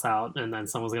your house out and then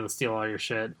someone's going to steal all your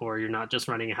shit, or you're not just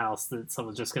renting a house that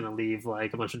someone's just going to leave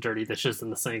like a bunch of dirty dishes in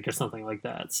the sink or something like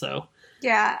that. So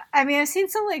yeah, I mean, I've seen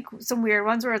some weird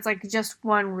ones where it's like just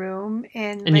one room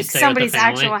in like somebody's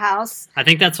actual house. I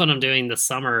think that's what I'm doing this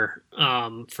summer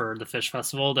for the Fish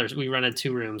Festival. We rented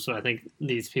 2 rooms, so I think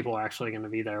these people are actually going to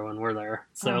be there when we're there.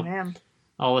 So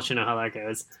I'll let you know how that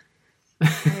goes.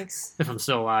 Thanks. If I'm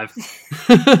still alive.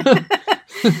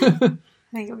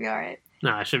 I think you'll be all right.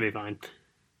 No, I should be fine.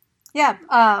 Yeah.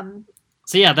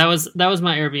 So yeah, that was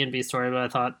my Airbnb story, but I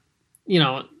thought,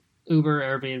 Uber,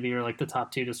 Airbnb are like the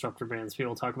top 2 disruptor brands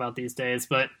people talk about these days,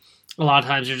 but a lot of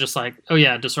times you're just like, oh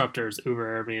yeah, disruptors,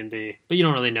 Uber, Airbnb, but you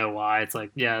don't really know why. It's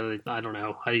like, yeah, I don't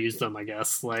know how to use them, I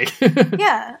guess. Like,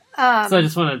 yeah. So I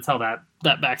just wanted to tell that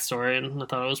backstory, and I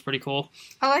thought it was pretty cool.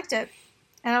 I liked it,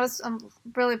 and I'm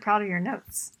really proud of your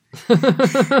notes.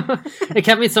 It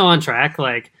kept me so on track.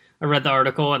 Like, I read the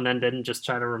article and then didn't just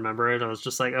try to remember it. I was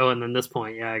just like, oh, and then this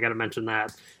point, yeah, I got to mention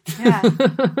that. Yeah,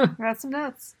 wrote some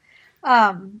notes.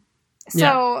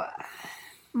 So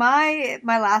my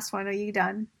last one. Are you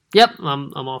done? Yep,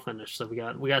 I'm all finished. So we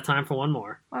got time for one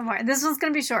more. One more. This one's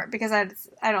gonna be short because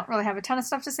I don't really have a ton of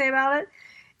stuff to say about it,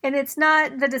 and it's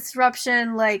not the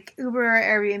disruption like Uber, or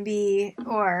Airbnb,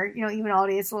 or even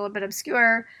Aldi. It's a little bit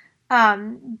obscure.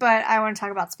 But I want to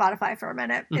talk about Spotify for a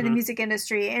minute in the music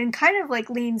industry, and kind of like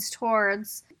leans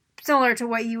towards similar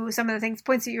to some of the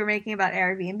points that you were making about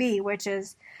Airbnb, which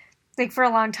is like for a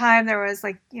long time there was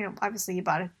like, obviously you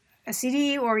bought a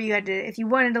CD, or you had to, if you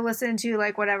wanted to listen to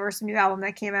like some new album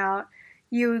that came out,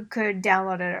 you could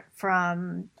download it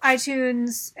from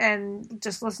iTunes and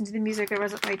just listen to the music. There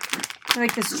wasn't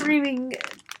like the streaming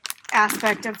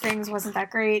aspect of things wasn't that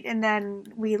great. And then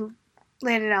we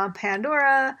landed on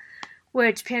Pandora,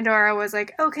 which Pandora was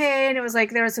like, okay, and it was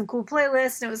like there was some cool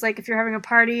playlists, and it was like if you're having a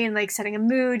party and like setting a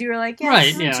mood, you were like, yeah,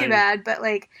 this isn't too bad. But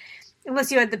like, unless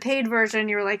you had the paid version,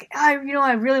 you were like, I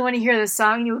really want to hear this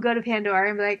song, and you would go to Pandora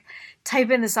and be like,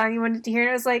 type in the song you wanted to hear,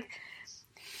 and it was like,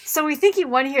 so we think you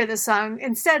want to hear this song.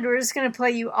 Instead, we're just going to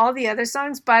play you all the other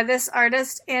songs by this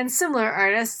artist and similar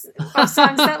artists of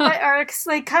songs that are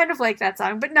like kind of like that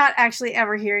song, but not actually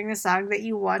ever hearing the song that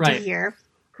you want to hear.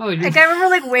 Oh, like I remember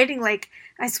like waiting, like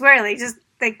I swear, like just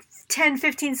like 10,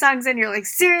 15 songs in, you're like,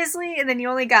 seriously? And then you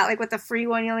only got like with the free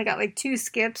one, you only got like 2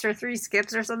 skips or 3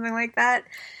 skips or something like that.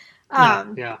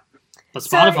 Yeah. But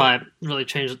Spotify really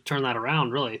turned that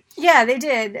around, really. Yeah, they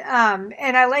did. And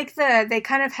I like they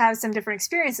kind of have some different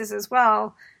experiences as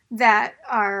well that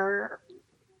are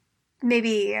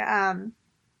maybe, I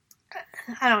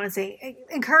don't want to say,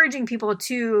 encouraging people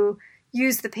to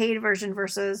use the paid version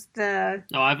versus the...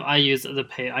 No, I used the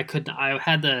paid. I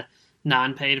had the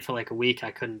non-paid for like a week. I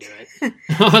couldn't do it.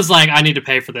 I was like, I need to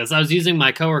pay for this. I was using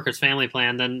my coworker's family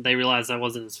plan. Then they realized I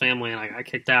wasn't his family, and I got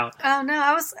kicked out. Oh no,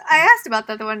 I asked about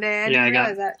that the one day. I didn't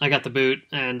realize that. I got the boot,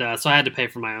 and so I had to pay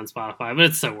for my own Spotify, but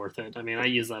it's so worth it. I mean, I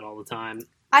use that all the time.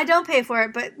 I don't pay for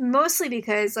it, but mostly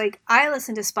because like I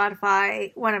listen to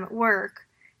Spotify when I'm at work,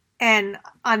 and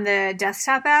on the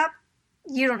desktop app,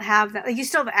 you don't have that. Like you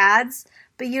still have ads,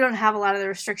 but you don't have a lot of the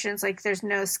restrictions. Like there's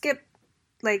no skip.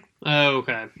 Like, oh,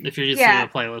 okay. If you're just doing a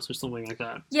playlist or something like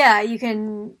that. Yeah, you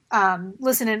can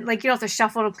listen in, like, you don't have to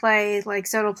shuffle to play, like,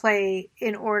 so it'll play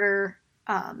in order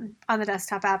on the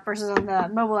desktop app versus on the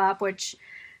mobile app, which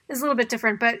is a little bit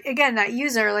different. But again, that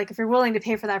user, like, if you're willing to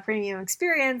pay for that premium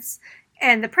experience,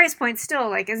 and the price point still,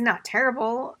 like, is not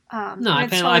terrible. No, I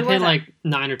pay like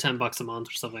 $9 or $10 a month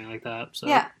or something like that. So.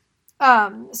 Yeah.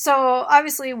 So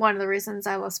obviously one of the reasons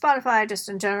I love Spotify, just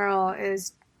in general,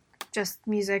 is just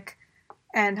music.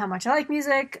 And how much I like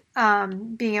music,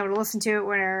 being able to listen to it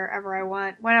whenever I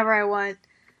want.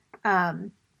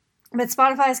 But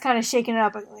Spotify has kind of shaken it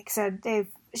up. Like I said, they've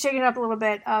shaken it up a little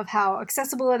bit of how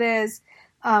accessible it is.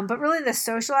 But really the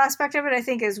social aspect of it, I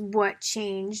think, is what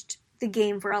changed the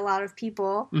game for a lot of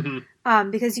people. Mm-hmm.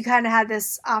 Because you kind of had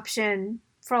this option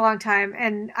for a long time.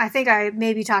 And I think I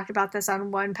maybe talked about this on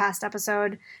one past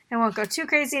episode. I won't go too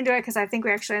crazy into it because I think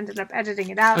we actually ended up editing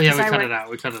it out. Oh, yeah, we cut it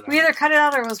out. We either cut it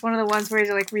out or it was one of the ones where you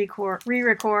had to, like,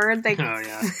 re-record. Like, oh,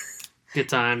 yeah. Good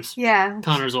times. Yeah.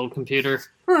 Connor's old computer.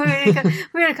 we had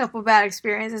a couple bad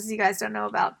experiences you guys don't know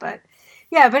about. But,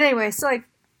 yeah, but anyway, so, like,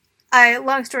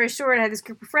 long story short, I had this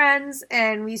group of friends,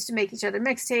 and we used to make each other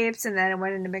mixtapes, and then it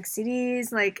went into mixed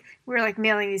CDs. Like, we were, like,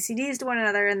 mailing these CDs to one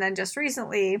another, and then just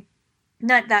recently...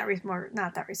 not that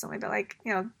recently, but like,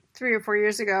 3 or 4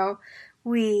 years ago,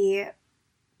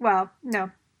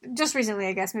 just recently,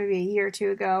 I guess, maybe a year or two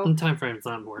ago. Time frame is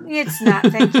not important. It's not,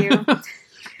 thank you.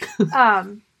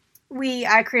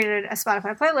 I created a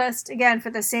Spotify playlist, again,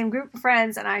 for the same group of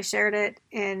friends, and I shared it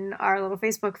in our little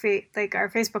Facebook our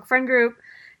Facebook friend group.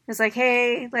 It's like,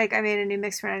 hey, like, I made a new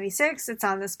mix for 96, it's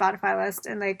on the Spotify list,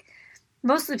 and like,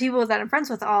 most of the people that I'm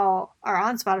friends with all are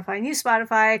on Spotify and use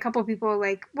Spotify. A couple of people,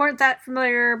 like, weren't that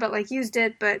familiar, but, like, used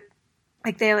it, but,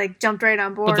 like, they, like, jumped right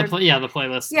on board. But the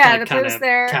playlist. Yeah, like, the playlist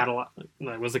there.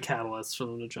 Was a catalyst for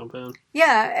them to jump in.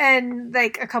 Yeah, and,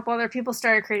 like, a couple other people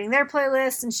started creating their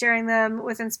playlists and sharing them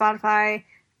within Spotify.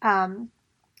 I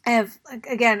have, like,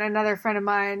 again, another friend of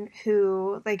mine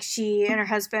who, like, she and her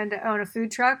husband own a food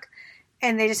truck.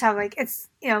 And they just have, like, it's,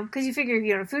 because you figure if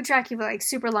you own a food truck, you have, like,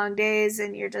 super long days,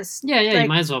 and you're just... Yeah, like, you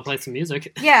might as well play some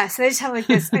music. Yeah, so they just have, like,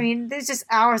 this... I mean, there's just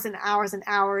hours and hours and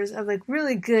hours of, like,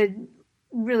 really good,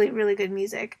 really, really good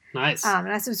music. Nice.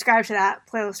 And I subscribed to that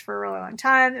playlist for a really long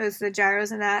time. It was the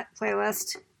Gyros in that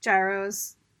playlist.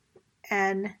 Gyros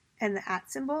and the at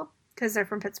symbol, because they're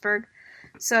from Pittsburgh.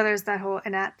 So there's that whole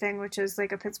an at thing, which is,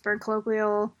 like, a Pittsburgh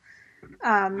colloquial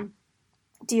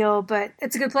deal. But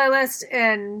it's a good playlist,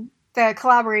 and... the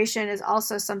collaboration is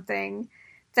also something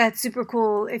that's super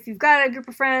cool if you've got a group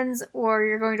of friends or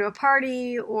you're going to a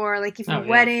party or like if you're a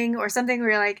wedding or something where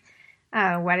you're like,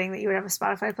 a wedding that you would have a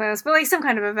Spotify playlist, but like some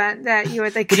kind of event that you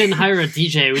would like. We didn't hire a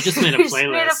DJ. We just made a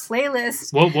playlist. Just made a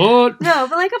playlist. What? No,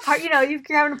 but like a party, you're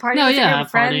having a party with your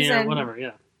friends and whatever,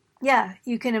 yeah. Yeah,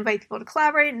 you can invite people to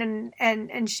collaborate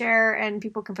and share, and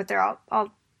people can put their all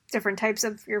different types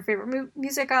of your favorite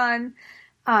music on.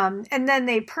 And then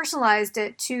they personalized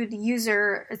it to the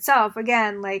user itself.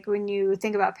 Again, like when you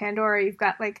think about Pandora, you've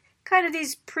got like kind of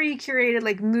these pre-curated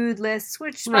like mood lists,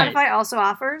 which Spotify also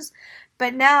offers.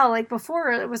 But now, like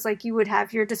before, it was like you would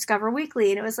have your Discover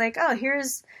Weekly, and it was like, oh,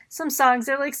 here's some songs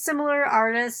that are like similar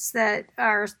artists that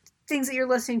are things that you're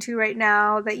listening to right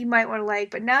now that you might want to like.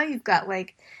 But now you've got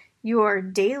like your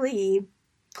daily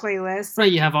playlist.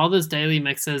 Right, you have all those daily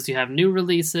mixes, you have new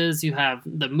releases, you have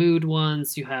the mood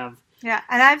ones, you have... Yeah,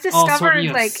 and I've discovered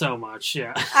like so much.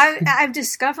 Yeah, I've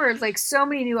discovered like so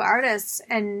many new artists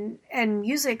and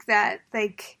music that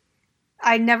like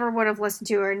I never would have listened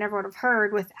to or never would have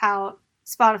heard without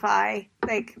Spotify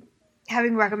like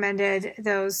having recommended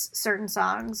those certain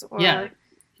songs. Or... Yeah,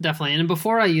 definitely. And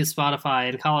before I used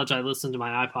Spotify in college, I listened to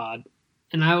my iPod,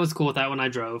 and I was cool with that when I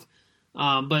drove.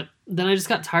 But then I just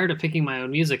got tired of picking my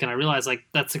own music, and I realized, like,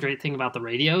 that's the great thing about the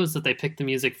radio is that they pick the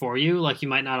music for you. Like, you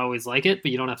might not always like it,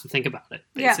 but you don't have to think about it,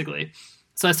 basically. Yeah.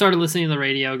 So I started listening to the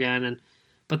radio again,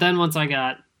 but then once I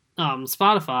got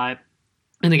Spotify,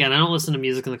 and again, I don't listen to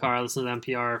music in the car. I listen to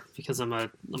NPR because I'm a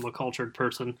cultured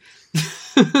person.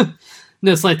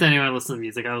 No slight to anyone I listen to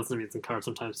music. I listen to music in the car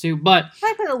sometimes too. But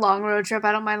like a long road trip,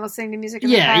 I don't mind listening to music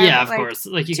in the car. Yeah, of course.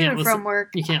 Like you can't listen from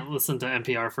work. You can't listen to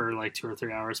NPR for like 2 or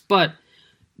 3 hours. But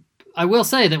I will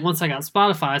say that once I got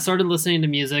Spotify, I started listening to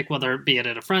music, whether it be at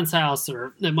a friend's house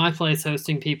or at my place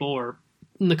hosting people or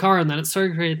in the car, and then it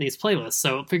started creating these playlists.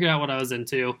 So it figured out what I was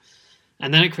into,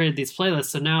 and then it created these playlists.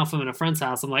 So now if I'm in a friend's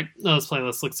house, I'm like, oh, this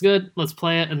playlist looks good, let's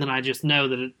play it, and then I just know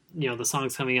that it, the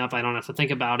song's coming up. I don't have to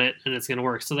think about it, and it's going to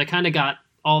work. So they kind of got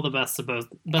all the best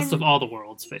of all the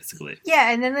worlds, basically.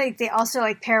 Yeah, and then they also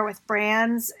pair with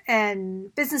brands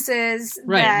and businesses.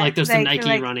 Right, like there's the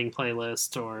Nike running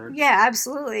playlist, or yeah,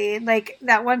 absolutely. Like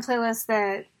that one playlist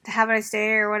that Have a Nice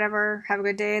Day or whatever, Have a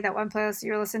Good Day. That one playlist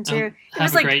you were listening to. It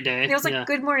was a Great Day. It was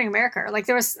Good Morning America. Like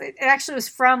it actually was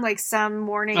from some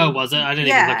morning. Oh, was it? I didn't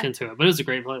even look into it, but it was a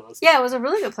great playlist. Yeah, it was a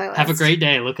really good playlist. Have a Great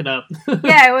Day. Look it up.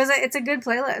 Yeah, it's a good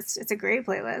playlist. It's a great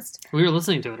playlist. We were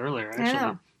listening to it earlier, actually. I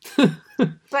know.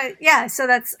 But yeah, so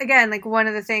that's again one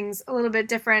of the things a little bit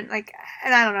different. And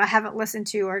I don't know, I haven't listened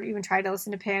to or even tried to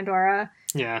listen to Pandora.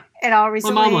 Yeah. At all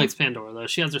recently. My mom likes Pandora though.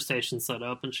 She has her station set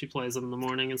up and she plays them in the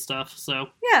morning and stuff. So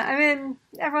yeah, I mean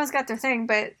everyone's got their thing,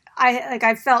 but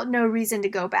I felt no reason to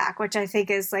go back, which I think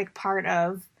is part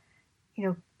of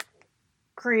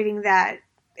creating that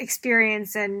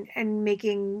experience and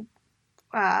making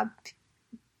I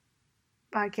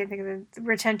can't think of the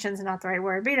retention's not the right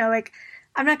word, but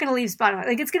I'm not going to leave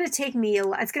Spotify. It's going to take me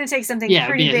it's going to take something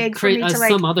pretty big for me to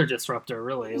some other disruptor,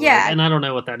 really. Yeah. And I don't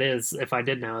know what that is. If I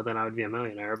did know, then I would be a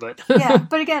millionaire, but. Yeah,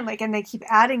 but again, and they keep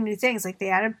adding new things. They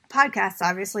added podcasts,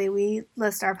 obviously. We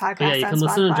list our podcasts on Spotify. Yeah, you can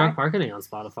listen to Drunk Marketing on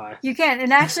Spotify. You can.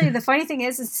 And actually, the funny thing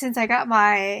is since I got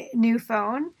my new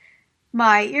phone,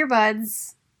 my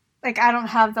earbuds, I don't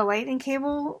have the lightning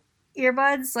cable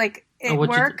earbuds, at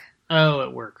work.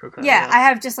 At work, okay. Yeah, I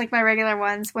have just my regular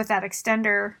ones with that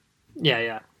extender.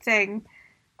 Yeah. Thing.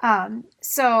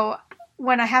 So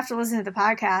when I have to listen to the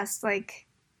podcast,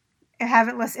 if I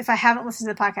haven't listened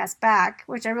to the podcast back,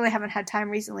 which I really haven't had time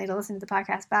recently to listen to the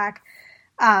podcast back,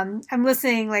 I'm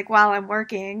listening while I'm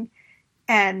working,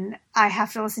 and I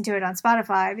have to listen to it on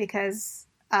Spotify because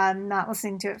I'm not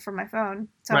listening to it from my phone.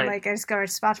 So right. I just go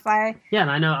to Spotify. Yeah,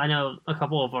 and I know a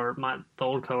couple of the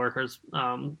old coworkers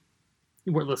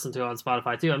were listening to it on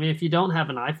Spotify too. I mean, if you don't have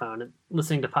an iPhone,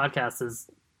 listening to podcasts is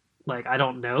I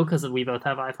don't know because we both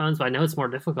have iPhones, but I know it's more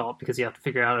difficult because you have to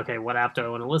figure out, okay, what app do I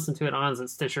want to listen to it on? Is it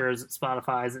Stitcher? Is it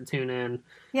Spotify? Is it TuneIn?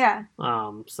 Yeah.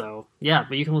 So yeah,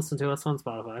 but you can listen to us on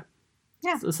Spotify.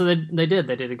 Yeah. So they did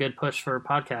a good push for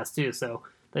podcasts too. So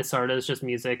they started as just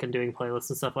music and doing playlists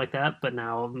and stuff like that, but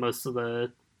now most of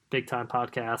the big time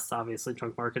podcasts, obviously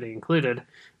Drunk Marketing included,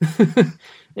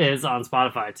 is on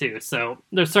Spotify too. So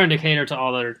they're starting to cater to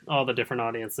all the different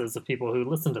audiences of people who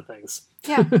listen to things.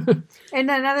 Yeah. And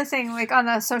another thing, on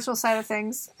the social side of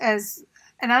things,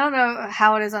 and I don't know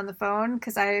how it is on the phone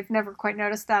because I've never quite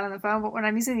noticed that on the phone, but when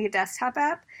I'm using the desktop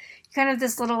app, you kind of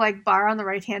this little bar on the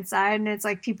right hand side, and it's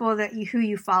people who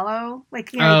you follow. You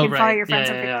can follow your friends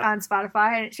on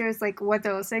Spotify, and it shows what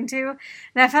they're listening to.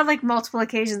 And I've had multiple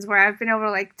occasions where I've been able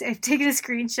to I've taken a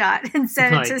screenshot and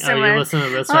sent it to someone. Are you listening to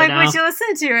this right now? What you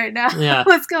listening to right now? Yeah.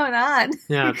 What's going on?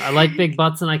 Yeah, I like big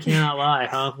butts and I cannot lie,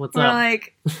 huh? What's up?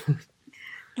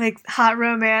 Hot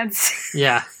romance.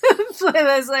 Yeah.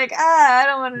 Playlist I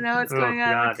don't want to know what's going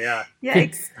on. God, yeah.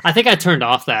 Yikes. I think I turned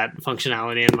off that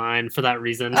functionality in mine for that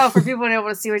reason. Oh, for people to be able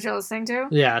to see what you're listening to?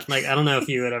 Yeah, I don't know if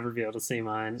you would ever be able to see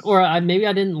mine. Or maybe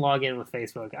I didn't log in with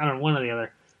Facebook. I don't know, one or the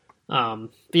other.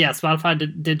 But yeah,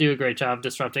 Spotify did do a great job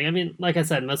disrupting. I mean, like I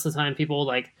said, most of the time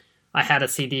people I had a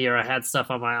CD or I had stuff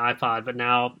on my iPod, but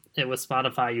now with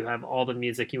Spotify, you have all the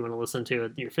music you want to listen to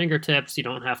at your fingertips. You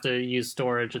don't have to use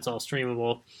storage. It's all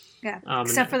streamable. Yeah,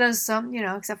 except for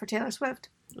except for Taylor Swift.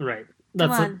 Right.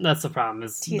 That's the problem.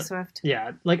 Is T-Swift.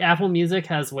 Yeah, Apple Music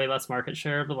has way less market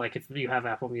share, but if you have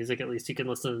Apple Music, at least you can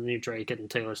listen to the new Drake and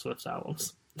Taylor Swift's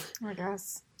albums. I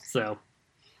guess. So.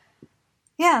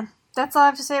 Yeah, that's all I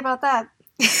have to say about that.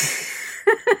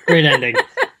 Great ending.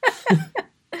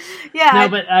 Yeah. No,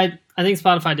 but I think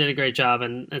Spotify did a great job,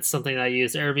 and it's something that I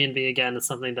use. Airbnb, again, is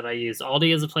something that I use.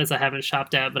 Aldi is a place I haven't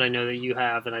shopped at, but I know that you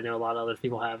have, and I know a lot of other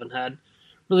people have, and had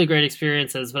really great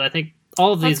experiences. But I think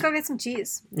all of these... Let's go get some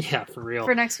cheese. Yeah, for real.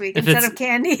 For next week, instead of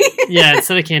candy. Yeah,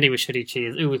 instead of candy, we should eat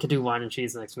cheese. Ooh, we could do wine and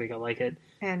cheese next week. I like it.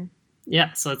 And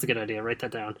yeah, so that's a good idea. Write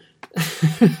that down.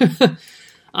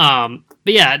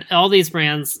 But yeah, all these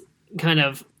brands kind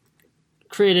of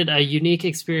created a unique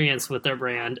experience with their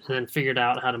brand and then figured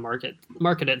out how to market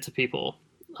it to people.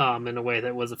 in a way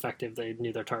that was effective. They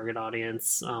knew their target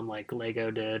audience, like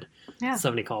Lego did. Yeah.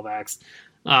 70 callbacks.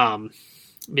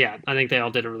 Yeah, I think they all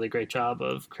did a really great job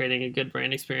of creating a good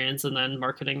brand experience and then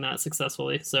marketing that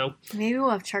successfully. So maybe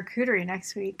we'll have charcuterie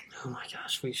next week. Oh my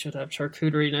gosh, we should have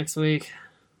charcuterie next week.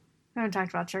 I haven't talked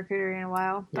about charcuterie in a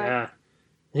while. But...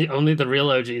 yeah. Only the real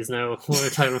OGs know when we're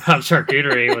talking about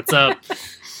charcuterie. What's up?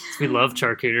 We love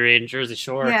charcuterie in Jersey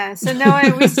Shore. Yeah, so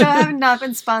no, we still have not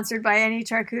been sponsored by any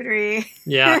charcuterie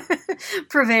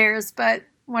purveyors, but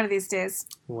one of these days.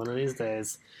 One of these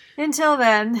days. Until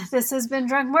then, this has been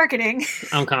Drunk Marketing.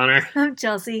 I'm Connor. I'm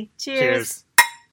Chelsea. Cheers.